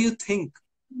 Right. How do you think?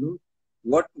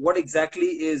 What exactly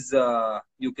is,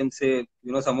 you can say,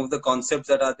 some of the concepts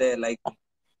that are there, like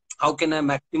how can I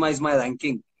maximize my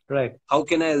ranking? Right. How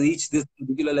can I reach this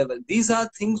particular level? These are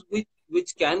things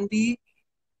which can be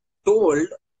told,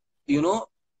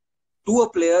 to a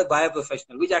player by a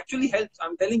professional, which actually helps.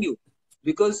 I'm telling you,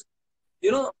 because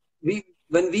we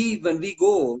when we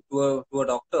go to a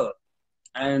doctor,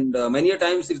 and many a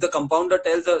times if the compounder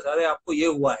tells us, अरे आपको ये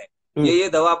हुआ है, ये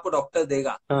दवा आपको doctor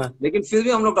देगा, लेकिन फिर भी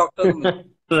हम लोग डॉक्टर को मिलते हैं.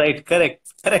 Right, correct.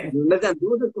 You understand?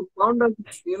 Though the compounder,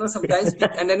 sometimes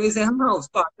speak, and then we say, हाँ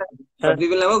उसको आता है, but we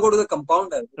will never go to the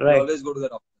compounder. We will always go to the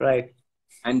doctor. Right.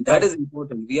 And that is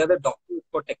important. We are the doctors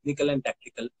for technical and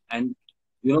tactical, and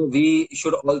we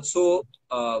should also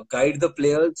guide the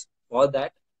players for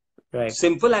that. Right.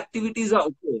 Simple activities are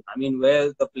okay. I mean,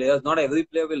 where the players, not every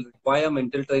player will require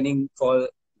mental training for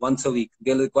once a week.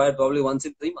 They'll require probably once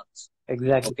in 3 months.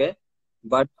 Exactly. Okay,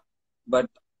 but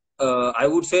I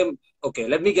would say, okay,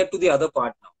 let me get to the other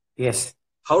part now. Yes.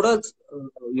 How does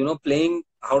playing?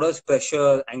 How does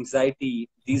pressure, anxiety,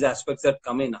 these aspects that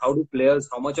come in? How do players?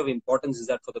 How much of importance is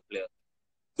that for the player?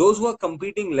 Those who are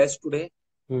competing less today,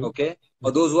 okay,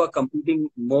 or those who are competing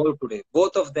more today,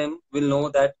 both of them will know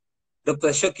that the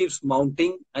pressure keeps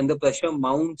mounting, and the pressure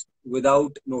mounts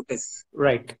without notice.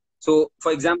 Right. So,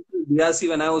 for example, DRC,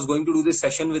 when I was going to do this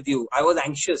session with you, I was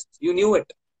anxious. You knew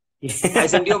it. I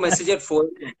sent you a message at 4.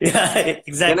 Yeah,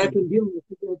 exactly. Then I sent you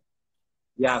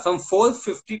a message from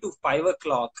 4:50 to 5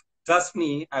 o'clock. Trust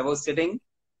me, I was sitting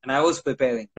and I was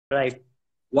preparing. Right.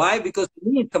 Why? Because for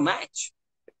me, it's a match.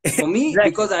 For me,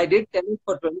 exactly. Because I did tennis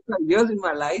for 25 years in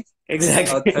my life.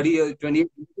 Exactly. 30 years,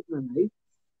 28 years in my life.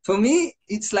 For me,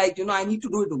 it's like, I need to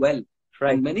do it well.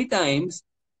 Right. And many times,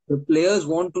 the players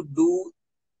want to do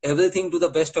everything to the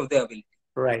best of their ability.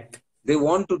 Right. They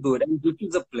want to do it. And this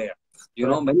is a player.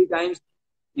 Many times,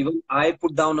 even I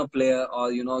put down a player,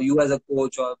 or, you as a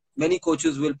coach, or many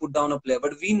coaches will put down a player.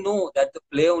 But we know that the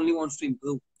player only wants to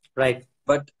improve. Right.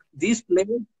 But these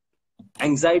players,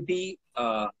 anxiety,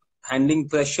 handling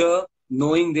pressure,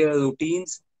 knowing their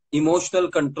routines, emotional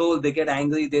control, they get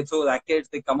angry, they throw rackets,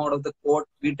 they come out of the court.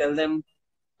 We tell them,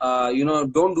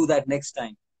 don't do that next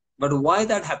time. But why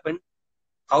that happened?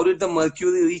 How did the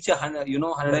mercury reach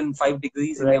 105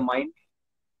 degrees in their mind?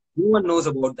 No one knows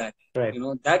about that. Right.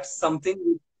 That's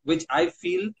something which I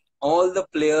feel all the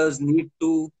players need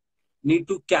to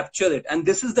capture it. And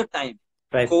this is the time.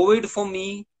 Right. COVID for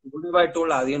me, whatever I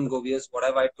told Aryan Govias,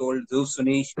 whatever I told Dhruv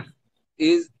Sunish,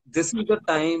 is this is the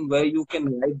time where you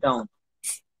can write down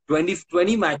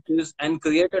 20 matches and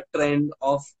create a trend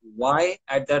of why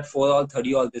at that 4-all,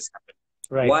 30-all this happened.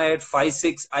 Right. Why at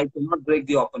 5-6 I cannot break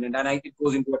the opponent and it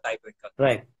goes into a tiebreaker.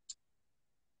 Right.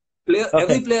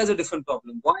 Every player has a different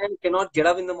problem. Why I cannot get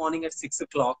up in the morning at 6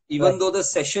 o'clock, even though the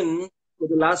session for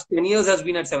the last 10 years has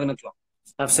been at 7 o'clock.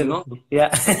 Absolutely. Yeah.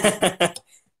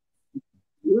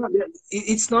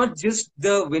 It's not just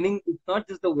the winning. It's not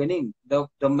just the winning. The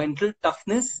mental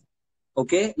toughness.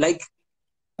 Okay, like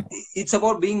it's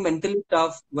about being mentally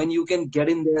tough when you can get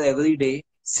in there every day,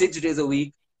 6 days a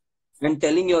week, and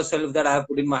telling yourself that I have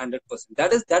put in my 100%.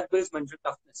 That builds mental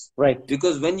toughness. Right.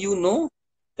 Because when you know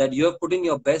that you have put in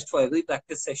your best for every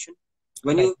practice session,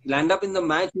 when you land up in the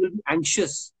match, you will be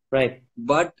anxious. Right.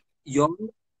 But your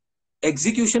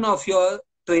execution of your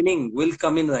training will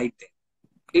come in right there.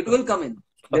 It will come in.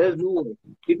 There is no way.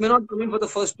 It may not come in for the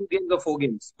first 2 games or 4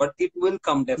 games, but it will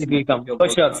come definitely. It will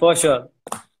come. For sure.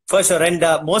 And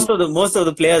most of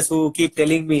the players who keep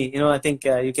telling me, I think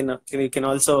you can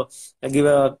also give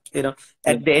a,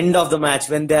 at the end of the match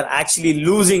when they're actually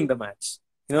losing the match,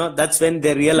 that's when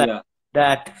they realize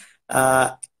that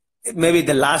maybe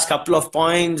the last couple of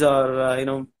points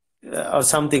or or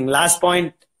something, last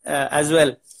point as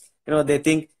well, they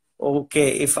think,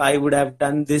 okay, if I would have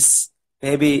done this,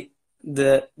 maybe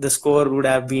the score would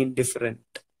have been different.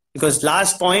 Because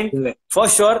last point, for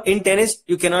sure, in tennis,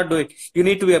 you cannot do it. You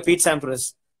need to be a Pete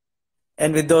Sampras.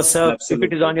 And with those serves, if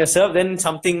it is on your serve, then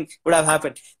something would have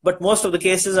happened. But most of the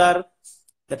cases are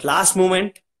that last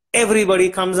moment, everybody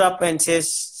comes up and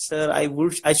says, sir,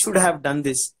 I should have done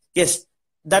this. Yes,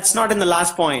 that's not in the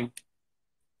last point.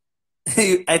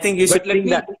 I think you should think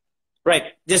that.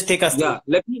 Right. Just take us through.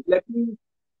 Let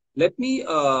me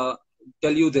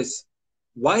tell you this.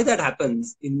 Why that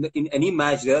happens in any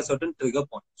match, there are certain trigger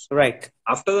points. Right.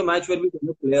 After the match, when we tell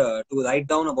a player to write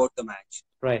down about the match,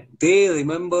 right, they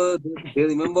remember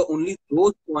only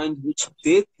those points which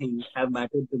they think have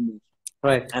mattered the most.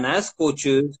 Right. And as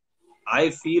coaches,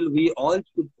 I feel we all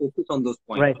should focus on those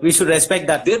points. Right. We should respect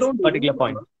that particular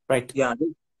point. Right. Yeah.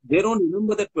 They don't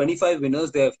remember the 25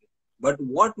 winners they have. But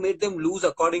what made them lose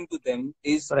according to them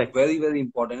is very, very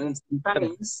important. And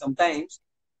sometimes,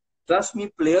 trust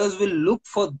me, players will look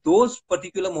for those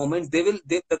particular moments.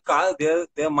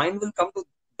 Their mind will come to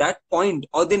that point,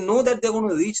 or they know that they're going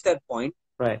to reach that point.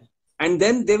 Right. And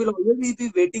then they will already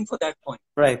be waiting for that point.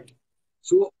 Right.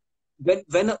 So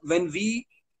when we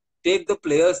take the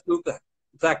players to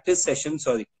practice sessions,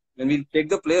 when we take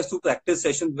the players through practice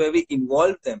sessions where we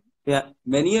involve them,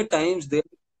 many a times they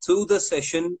through the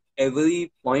session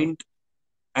every point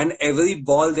and every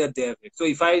ball they're there with. So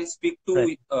if I speak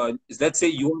to, let's say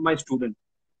you are my student,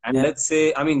 and let's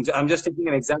say, I mean, I'm just taking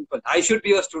an example. I should be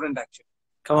your student actually.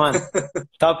 Come on,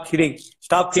 stop kidding.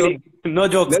 Stop kidding. No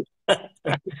jokes. Let's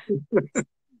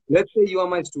say you are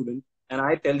my student, and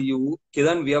I tell you,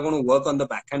 Kiran, we are going to work on the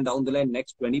backhand down the line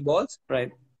next 20 balls.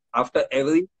 Right. After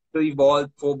every 4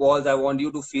 balls, I want you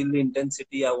to feel the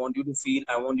intensity. I want you to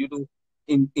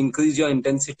increase your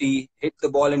intensity, hit the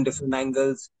ball in different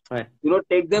angles. Right.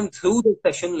 Take them through the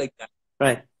session like that.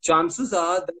 Right. Chances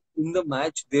are that in the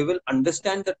match, they will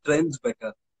understand the trends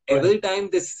better. Every time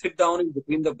they sit down in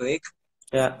between the break,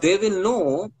 they will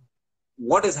know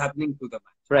what is happening to the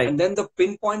match. Right. And then the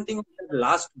pinpointing of the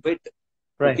last bit,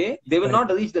 okay, they will not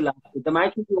reach the last bit. The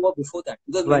match will be over before that.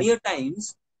 Because many a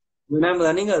times, when I'm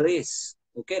running a race,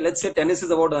 okay, let's say tennis is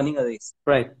about running a race.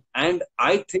 Right. And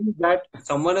I think that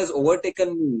someone has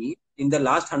overtaken me in the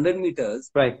last 100 meters.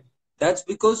 Right. That's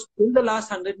because in the last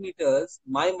 100 meters,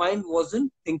 my mind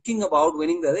wasn't thinking about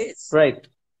winning the race. Right.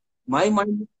 My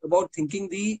mind was about thinking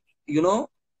the,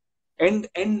 end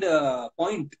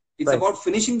point. It's about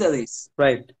finishing the race.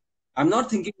 Right. I'm not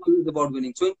thinking always about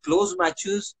winning. So in close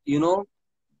matches,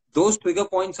 those trigger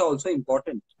points are also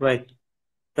important. Right.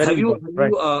 Have you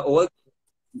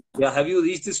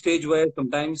reached the stage where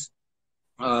sometimes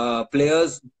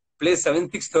players play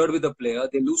 7-6 third with the player,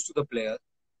 they lose to the player,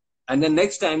 and then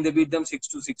next time they beat them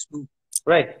 6-2, 6-2.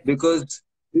 Right. Because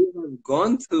they have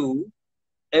gone through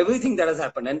everything that has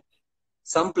happened. And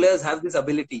some players have this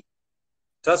ability.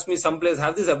 Trust me, some players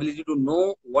have this ability to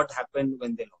know what happened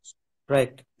when they lost.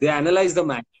 Right. They analyze the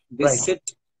match. They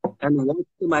sit and watch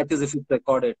the matches if it's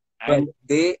recorded. And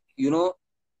they,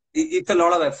 it's a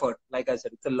lot of effort. Like I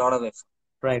said, it's a lot of effort.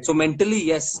 Right. So mentally,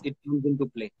 yes, it comes into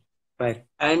play. Right.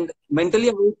 And mentally,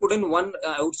 I would put in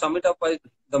I would sum it up by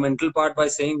the mental part by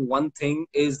saying one thing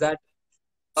is that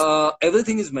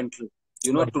everything is mental.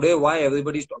 Today why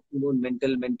everybody is talking about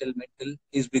mental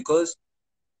is because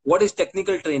what is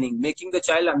technical training? Making the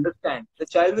child understand. The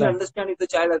child will understand if the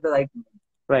child has the right mind.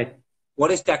 Right.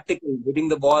 What is tactical? Hitting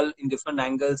the ball in different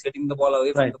angles, hitting the ball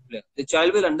away from the player. The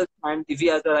child will understand if he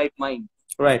has the right mind.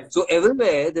 Right. So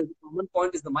everywhere, the common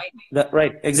point is the mind.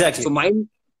 Right. Exactly. So mind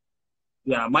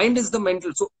is the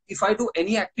mental. So if I do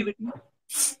any activity,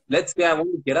 let's say I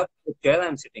want to get up the chair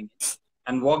I'm sitting in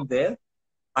and walk there,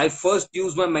 I first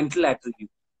use my mental attribute.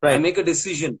 Right. I make a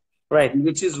decision. Right.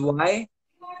 Which is why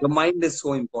the mind is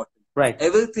so important. Right.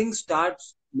 Everything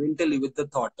starts mentally with the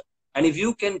thought. And if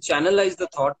you can channelize the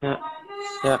thought,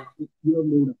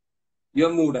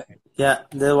 you're moved ahead. Yeah.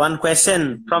 The one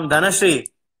question from Dhanashri.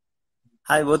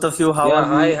 Hi, both of you. How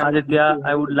are you, Aditya?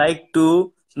 I would like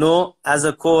to know, as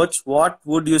a coach, what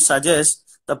would you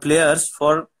suggest the players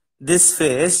for this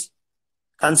phase,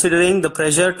 considering the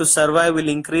pressure to survive will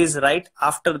increase right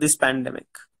after this pandemic?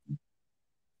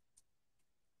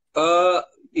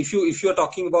 If you're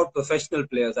talking about professional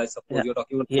players, I suppose you're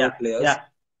talking about pro players. Yeah.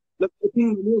 Look, I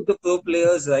think many of the pro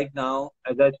players right now,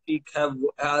 as I speak, have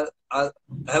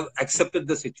accepted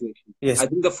the situation. Yes. I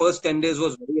think the first 10 days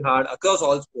was very hard across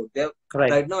all sports. They have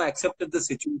right now accepted the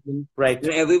situation. Right.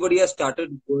 Everybody has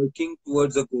started working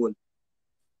towards a goal.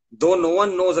 Though no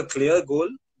one knows a clear goal,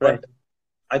 but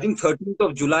I think 13th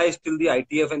of July is still the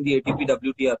ITF and the ATP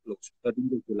WTA are closed.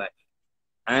 13th of July.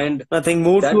 And nothing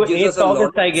moved to 8th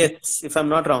August, I guess, if I'm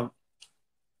not wrong.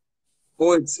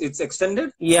 Oh, it's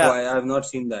extended? Yeah. Oh, I have not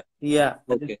seen that. Yeah.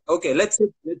 Okay. Let's say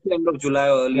end of July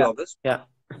or early August. Yeah.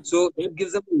 So it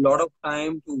gives them a lot of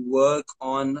time to work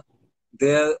on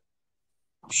their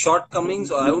shortcomings,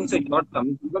 or I wouldn't say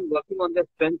shortcomings, even working on their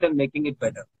strength and making it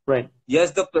better. Right. Yes,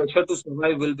 the pressure to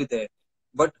survive will be there,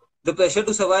 but the pressure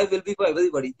to survive will be for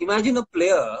everybody. Imagine a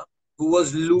player who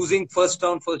was losing first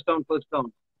round for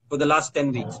the last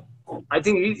 10 weeks. I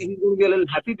think he's going to be a little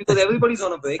happy because everybody's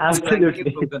on a break.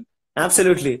 Absolutely.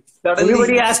 Absolutely. Suddenly,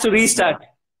 everybody has to restart.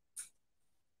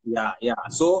 Yeah.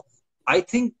 So I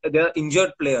think there are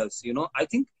injured players. I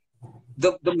think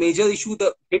the major issue,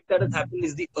 the hit that has happened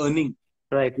is the earning.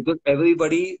 Right. Because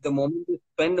everybody, the moment they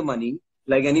spend money,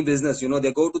 like any business,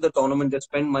 they go to the tournament, they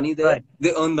spend money there,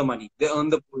 they earn the money, they earn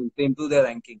the points, they improve their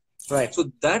ranking. Right.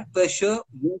 So that pressure,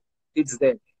 yes, it's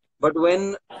there. But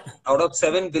when out of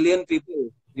 7 billion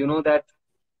people, that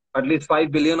at least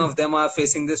 5 billion of them are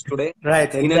facing this today,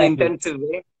 in an intensive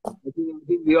way, I think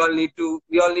we all need to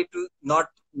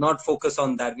not focus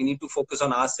on that. We need to focus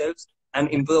on ourselves and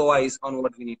improvise on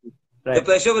what we need to do. Right. The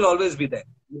pressure will always be there.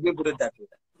 Let me put it that way.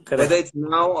 Correct. Whether it's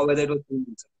now or whether it was 3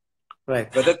 months ago.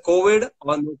 Right. Whether COVID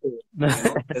or no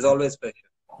COVID, there's always pressure.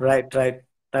 Right.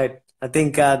 Right. I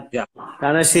think Yeah.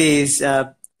 Tanashi is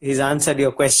he's answered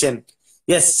your question.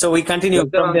 Yes. So we continue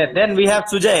Yes, sir, from there. Then we have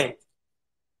Sujay,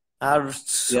 our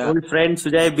yeah. old friend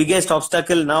Sujay. Biggest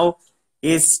obstacle now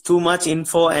is too much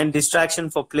info and distraction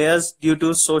for players due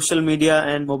to social media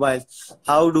and mobile.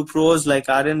 How do pros like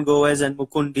Aryan Gomez and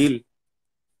Mukund deal?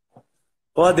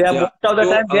 Oh, they are Yeah. most of the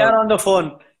So, time they are on the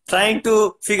phone trying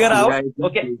to figure out. yeah,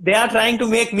 Okay, exactly. they are trying to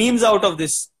make memes out of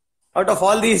this, out of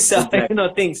all these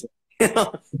Exactly. things.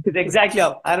 It's exactly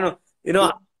how I don't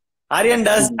know. Aryan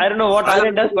does. Mhm. I don't know what I'll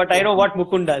Aryan answer does, this but I know question. what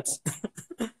Mukund does.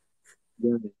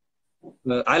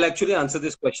 Yeah. I'll actually answer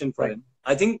this question for Right, him.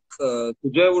 I think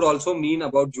Sujay would also mean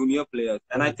about junior players.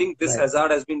 And I think this right,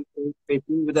 hazard has been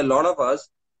facing with a lot of us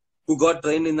who got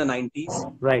trained in the 90s,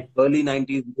 right. early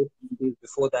 90s, late 90s,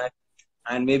 before that,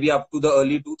 and maybe up to the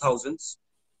early 2000s,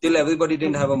 till everybody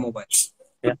didn't have a mobile.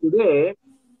 Yeah, But today,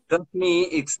 trust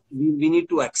me, we need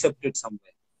to accept it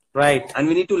somewhere. right, And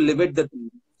we need to limit the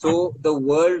thing. So the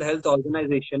World Health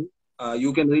Organization,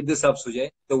 you can read this up, Sujay.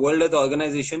 The World Health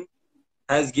Organization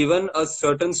has given a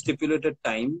certain stipulated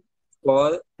time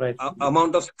for right,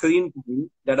 amount of screen time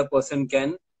that a person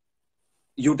can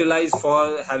utilize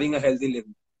for having a healthy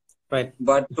living. right,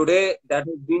 But today that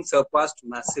has been surpassed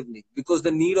massively because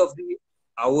the need of the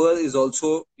hour is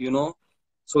also,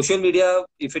 social media,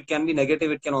 if it can be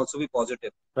negative, it can also be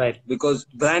positive right, because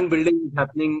brand building is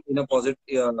happening in a positive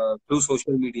through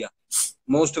social media.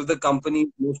 Most of the companies,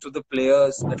 most of the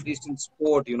players, at least in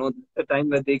sport, that's the time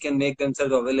where they can make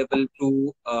themselves available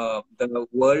to the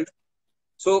world.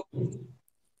 So,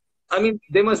 I mean,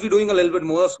 they must be doing a little bit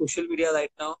more of social media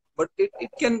right now, but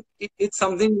it's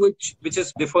something which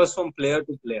is differs from player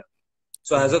to player.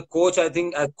 So, as a coach, I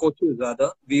think as coaches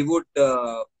rather, we would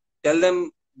tell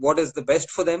them what is the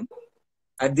best for them.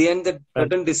 At the end, that right,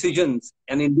 certain decisions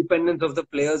and independence of the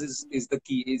players is the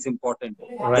key, is important.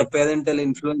 The right, parental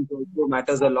influence also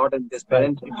matters a lot, and this right,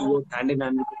 parents need to work hand in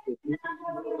hand with the coaches.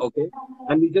 Okay,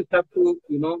 and we just have to,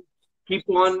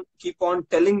 keep on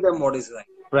telling them what is right.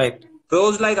 right.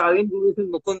 Pros like Arvind Gurus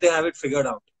and Mukund, they have it figured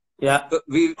out. Yeah, So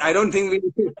I don't think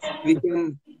we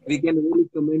can really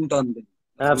comment on them.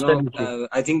 absolutely.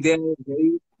 I think they are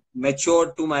very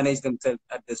mature to manage themselves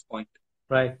at this point.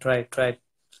 Right, right, right.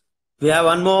 We have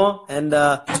one more, and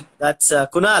that's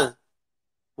Kunal.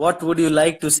 What would you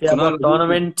like to say Kunal,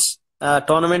 about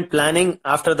tournament planning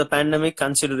after the pandemic,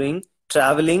 considering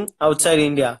traveling outside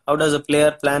India? How does a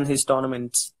player plan his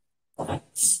tournaments?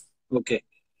 okay.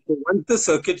 So once the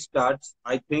circuit starts,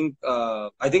 I think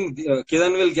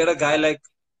Kiran will get a guy like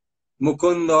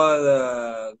Mukund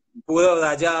or Purav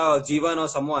Raja or Jivan or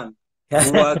someone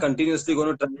who are continuously going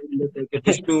to travel in the circuit.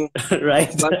 Vishnu,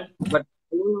 Right, but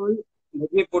overall,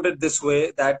 let me put it this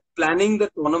way: that planning the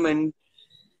tournament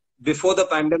before the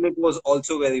pandemic was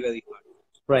also very very hard.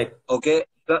 right, Okay,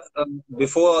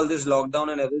 before all this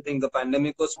lockdown and everything, the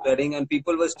pandemic was spreading and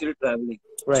people were still traveling.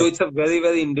 So right, it's a very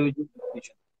very individual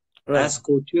decision. right, As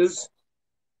coaches,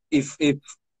 if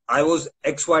I was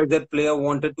XYZ player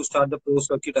wanted to start the pro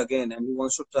circuit again and he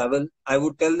wants to travel, I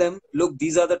would tell them, look,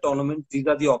 these are the tournaments, these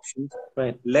are the options.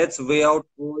 right, Let's weigh out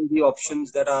all the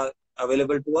options that are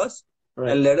available to us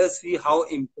right, and let us see how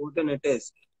important it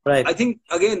is. I right, think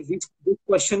again this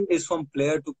question is from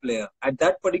player to player. At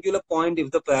that particular point,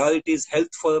 if the priority is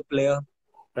health for the player,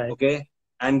 right, okay,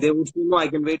 and they would say, no, I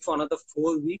can wait for another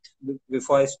 4 weeks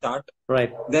before I start,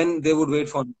 right, then they would wait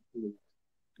for another 4 weeks.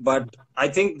 But I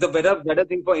think the better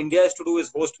thing for India is to do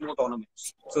is host more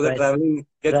tournaments so that right, traveling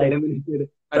gets right, eliminated.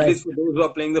 At right, least for those who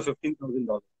are playing the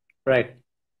 $15,000. right.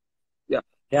 Yeah,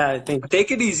 Yeah, I think.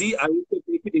 take it easy. I would say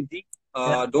take it easy.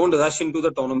 Yeah, Don't rush into the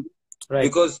tournament right,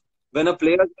 because when a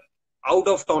player out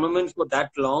of tournaments for that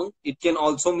long, it can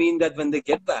also mean that when they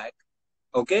get back,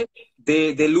 okay,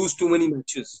 they lose too many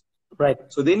matches. right,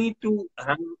 So they need to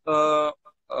have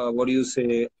what do you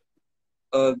say,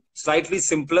 a slightly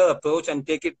simpler approach and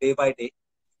take it day by day.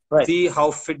 right, See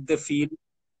how fit they feel.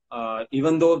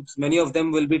 Even though many of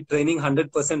them will be training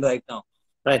 100% right now,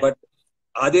 right. but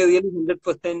are they really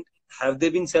 100%? Have they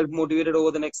been self-motivated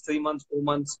over the next 3 months, 4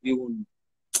 months? We won't.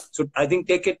 So I think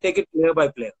take it player by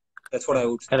player. That's what I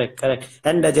would say. Correct, correct.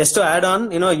 And just to add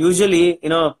on, usually,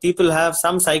 people have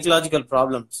some psychological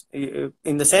problems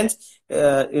in the sense,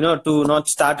 to not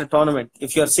start a tournament.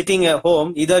 If you're sitting at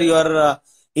home, either you're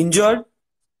injured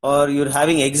or you're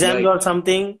having exams Right, or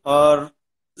something or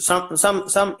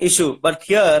some issue. But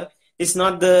here, it's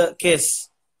not the case.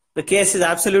 The case is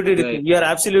absolutely right, different. You are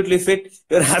absolutely fit.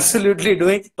 You're absolutely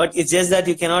doing, but it's just that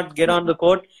you cannot get on the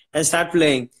court and start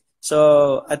playing.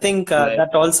 So I think right.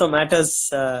 that also matters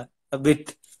a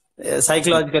bit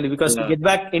psychologically because to Yeah, get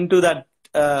back into that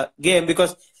game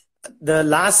because the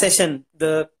last session,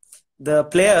 the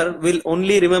player will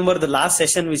only remember the last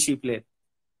session which he played,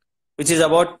 which is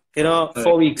about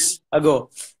 4 weeks ago,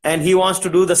 and he wants to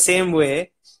do the same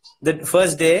way the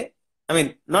first day. I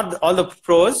mean, not all the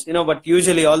pros, but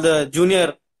usually all the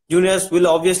juniors will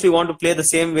obviously want to play the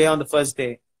same way on the first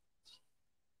day,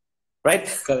 right?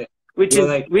 Correct. Which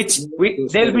You're is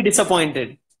right. they'll be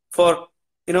disappointed for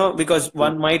because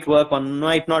one might work, one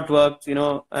might not work,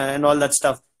 and all that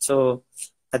stuff. So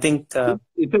I think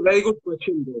it's a very good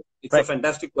question, though. It's a right,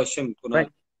 fantastic question, Kunal.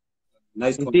 right.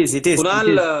 Nice It comment. is. It is.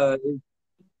 Kunal It is. is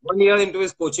 1 year into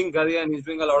his coaching career, and he's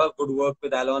doing a lot of good work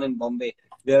with Alon in Bombay.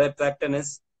 They're at Track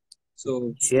Tennis.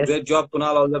 So Yes. great job,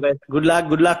 Kunal. All the best. Good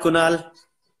luck, Kunal.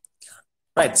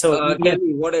 Right. So Tell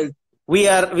me what else. we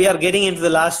are getting into the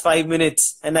last 5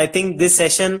 minutes, and I think this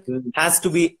session has to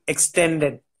be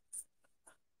extended.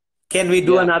 Can we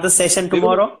do another session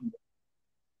tomorrow?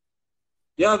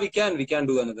 Yeah, we can. We can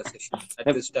do another session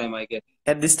at this time, I guess.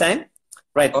 At this time?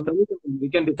 Right. Or we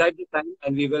can decide the time,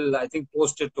 and we will, I think,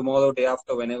 post it tomorrow, day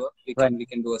after, whenever. We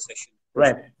can do a session.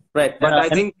 Right. Right. But I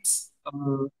think...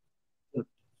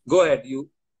 go ahead.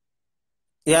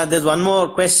 Yeah, there's one more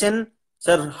question.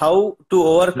 Sir, how to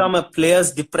overcome a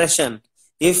player's depression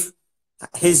if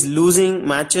he's losing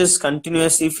matches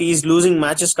continuously,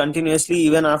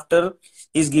 even after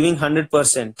he's giving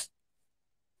 100%?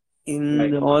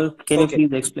 Can you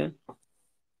please explain?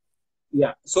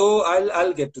 Yeah, so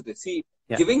I'll get to this. See,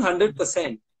 giving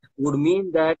 100% would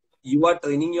mean that you are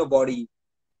training your body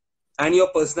and your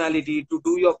personality to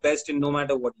do your best in no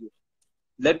matter what you do.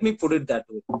 Let me put it that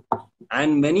way.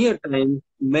 And many a time,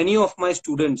 many of my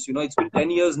students, it's been 10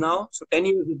 years now. So 10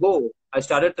 years ago, I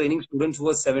started training students who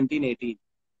were 17, 18.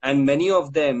 And many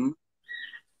of them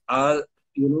are,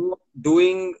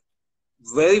 doing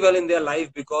very well in their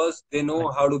life because they know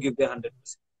how to give their 100%.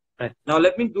 Right. Now,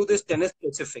 let me do this tennis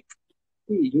specific.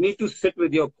 You need to sit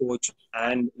with your coach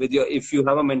and if you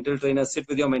have a mental trainer, sit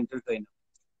with your mental trainer.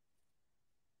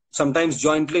 Sometimes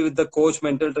jointly with the coach,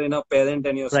 mental trainer, parent,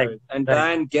 and yourself, and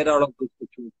try and get out of this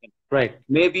situation. Right.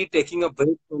 Maybe taking a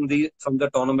break from the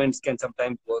tournaments can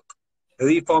sometimes work.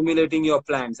 Reformulating your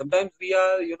plan. Sometimes we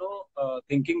are,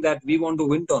 thinking that we want to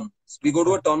win tournaments. We go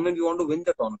to a tournament, we want to win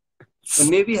the tournament. So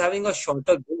maybe having a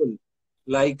shorter goal,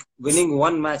 like winning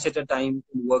one match at a time,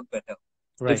 will work better.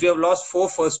 Right. If you have lost 4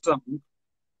 first rounds,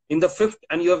 in the 5th,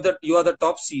 and you are the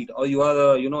top seed, or you are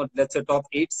the, let's say top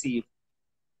 8 seed.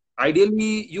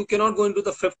 Ideally, you cannot go into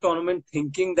the 5th tournament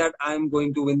thinking that I'm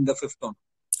going to win the 5th tournament.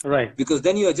 Right. Because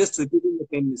then you are just repeating the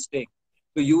same mistake.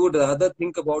 So you would rather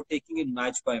think about taking it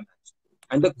match by match.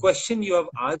 And the question you have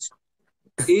asked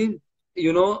is,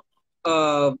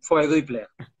 for every player.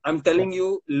 I'm telling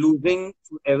you, losing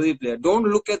to every player. Don't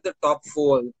look at the top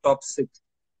 4, top 6.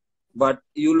 But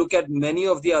you look at many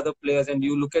of the other players and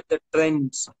you look at the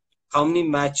trends, how many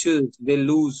matches they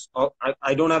lose.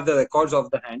 I don't have the records off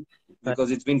the hand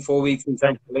because it's been 4 weeks since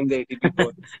I'm playing the ATP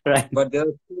Tour. Right. But there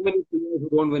are so many players who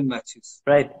don't win matches.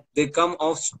 Right. They come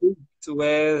off streaks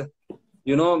where,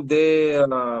 they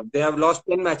have lost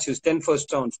 10 matches, 10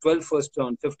 first rounds, 12 first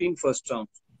rounds, 15 first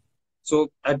rounds.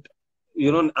 So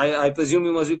I presume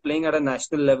you must be playing at a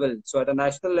national level. So at a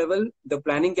national level, the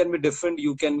planning can be different.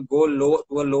 You can go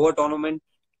to a lower tournament,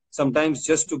 sometimes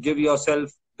just to give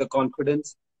yourself the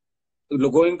confidence.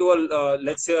 Going to a,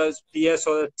 let's say, a TS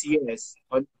or a TS,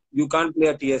 or you can't play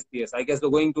a TS. I guess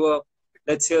going to a,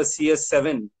 let's say, a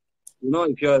CS7,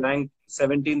 if you're ranked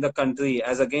 17 in the country,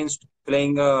 as against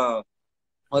playing or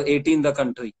 18 in the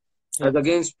country, as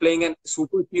against playing a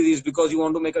super series because you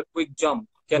want to make a quick jump,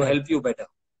 can help you better.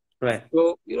 Right.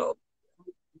 So,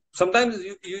 sometimes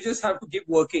you just have to keep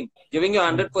working. Giving your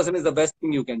 100% is the best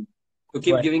thing you can do. To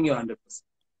keep giving your 100%.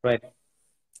 Right.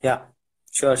 Yeah.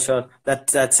 Sure.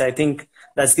 That's I think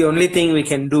that's the only thing we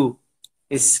can do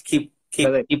is keep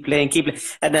playing.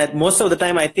 And most of the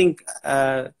time, I think,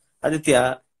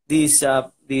 Aditya, these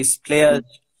players,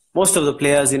 most of the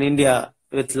players in India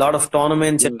with a lot of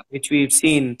tournaments which we've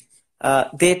seen,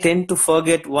 they tend to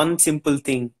forget one simple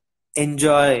thing: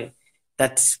 enjoy.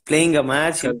 That's playing a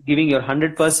match, giving your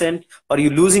 100%, or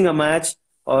you losing a match,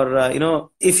 or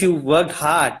if you worked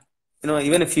hard,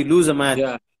 even if you lose a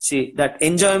match, see that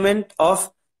enjoyment of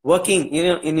working,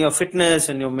 in your fitness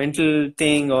and your mental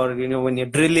thing, or when you're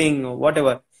drilling or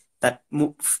whatever. That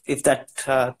if that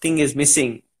thing is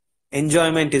missing,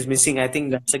 enjoyment is missing. I think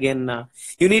that's again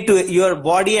you need to. Your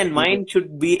body and mind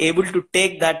should be able to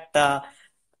take that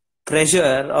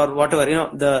pressure or whatever,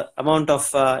 the amount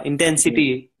of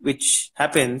intensity which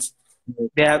happens.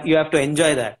 You have to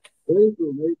enjoy that. Very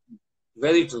true. Very true.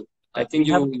 Very true. I think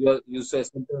you said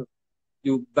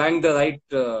you banged the right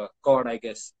chord, I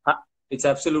guess. It's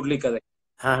absolutely correct.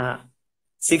 हाँ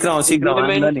सीख रहा हूँ I'm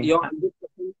Enjoyment, learning. your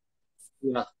 100%,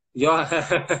 yeah, your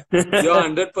your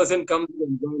 100% comes with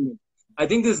enjoyment. I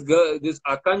think this girl, this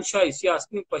Akansha, is she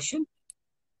asking a question?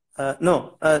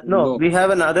 No. No. We have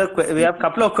we have a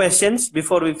couple of questions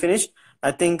before we finish.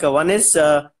 I think one is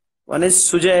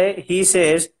Sujay. He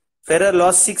says Ferrer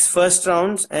lost 6 first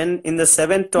rounds and in the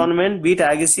 7th tournament beat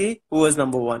Agassi, who was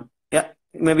number 1. Yeah,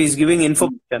 maybe he's giving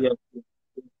information. Yes.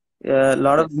 A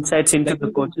lot of Yes. insights into That the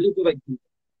is coaches. encouraging.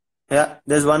 Yeah,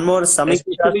 there's one more, Samiksha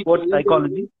Especially Sports challenging.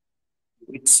 Psychology.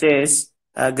 It says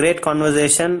a great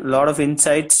conversation, a lot of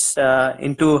insights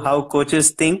into how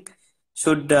coaches think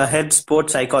should help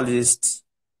sports psychologists.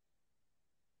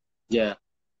 Yeah.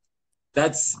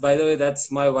 That's, by the way,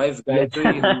 that's my wife Yes.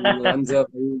 Gayatri, who runs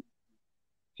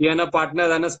she and her partner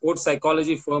run a sports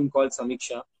psychology firm called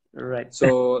Samiksha. Right.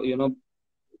 So,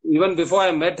 even before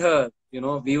I met her,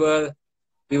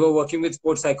 we were working with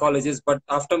sports psychologists, but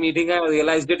after meeting her, I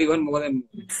realized it even more and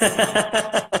more.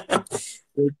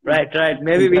 Right.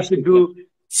 Maybe Fantastic.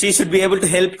 she should be able to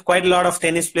help quite a lot of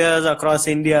tennis players across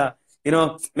India.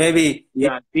 Maybe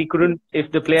Yeah.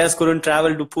 if the players couldn't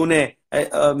travel to Pune,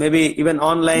 maybe even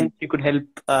online, she could help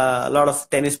a lot of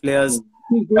tennis players.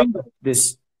 He's doing that.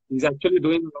 This. He's actually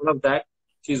doing all of that.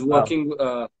 She's Wow. working.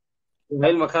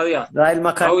 Rahil Makharia. Rahil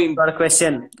Makharia, got a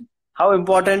question. How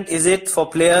important is it for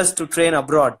players to train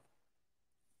abroad?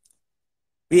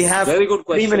 We have very good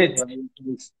question. 3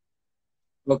 minutes.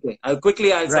 Okay,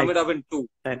 I'll sum it up in 2.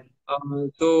 Right.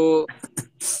 So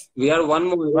we are one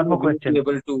more question.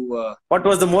 Able to, what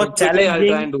was the most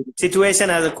challenging situation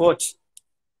as a coach?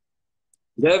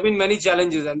 There have been many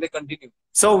challenges and they continue.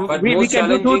 So we can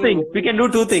do 2 things. We can do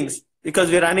 2 things because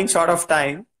we're running short of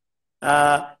time.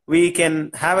 We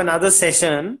can have another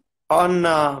session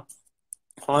on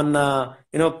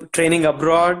training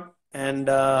abroad and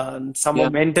some more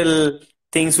mental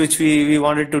things which we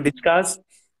wanted to discuss.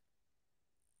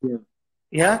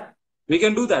 Yeah. We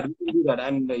can do that.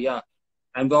 And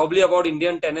and probably about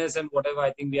Indian tennis and whatever.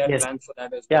 I think we had plans for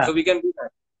that as well. So we can do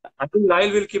that. I think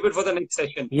Lyle will keep it for the next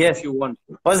session if you want.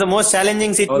 What's the most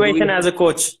challenging situation as a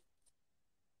coach?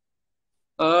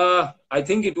 I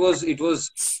think it was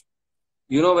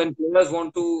when players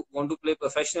want to play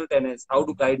professional tennis, how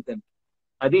to guide them.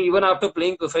 I think even after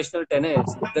playing professional tennis,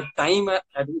 the time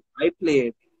at which I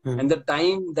played and the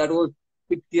time that was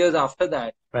 6 years after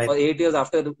that or 8 years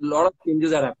after, a lot of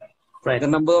changes are happening. The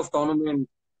number of tournaments,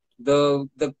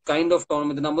 the kind of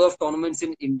tournament, the number of tournaments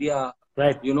in India,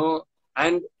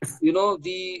 and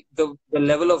the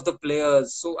level of the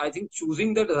players. So I think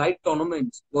choosing the right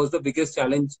tournaments was the biggest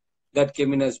challenge that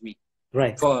came in as me.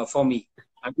 For me.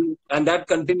 I think, and that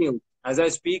continues as I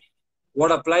speak.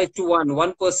 What applies to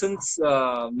one person's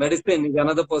medicine is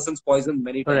another person's poison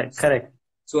many times. Correct.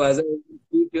 So as I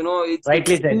speak,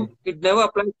 it never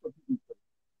applies for people.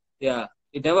 Yeah,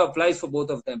 it never applies for both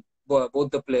of them, both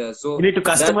the players. So you need to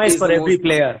customize for every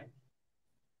player.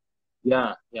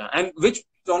 Yeah. And which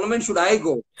tournament should I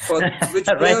go? For which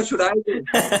player should I go?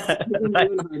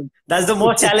 That's the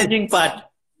most challenging part.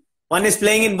 One is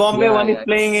playing in Bombay, one is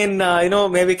playing in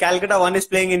maybe Calcutta, one is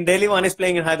playing in Delhi, one is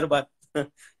playing in Hyderabad.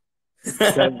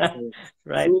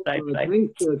 Right. Thanks,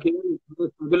 Kiran. It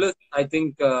was fabulous. I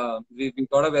think we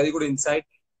got a very good insight.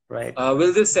 Right.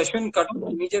 Will this session cut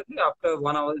off immediately after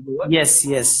 1 hour is over?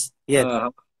 Yes.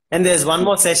 And there's one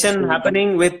more session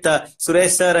happening with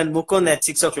Suresh sir and Mukund at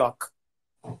 6 o'clock.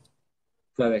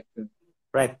 Correct.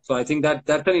 Right. So I think that's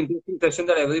an interesting session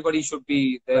that everybody should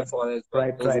be there for as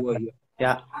well. Right.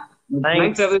 Yeah.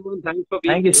 Thanks everyone. Thanks for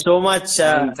being here. Thank you so much,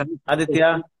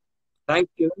 Aditya. Thank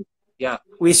you. Yeah.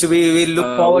 We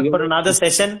look forward for another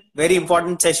session. Very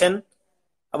important session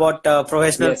about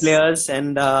professional players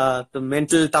and the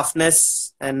mental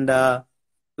toughness and a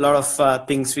lot of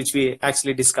things which we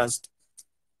actually discussed.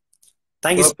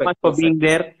 Thank you so much for being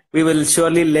there. We will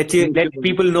surely let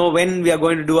people know when we are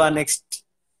going to do our next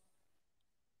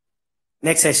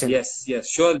session. Yes,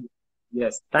 surely.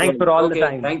 Yes. Thanks for all the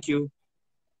time. Thank you.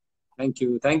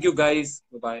 Thank you, guys.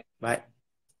 Bye-bye. Bye.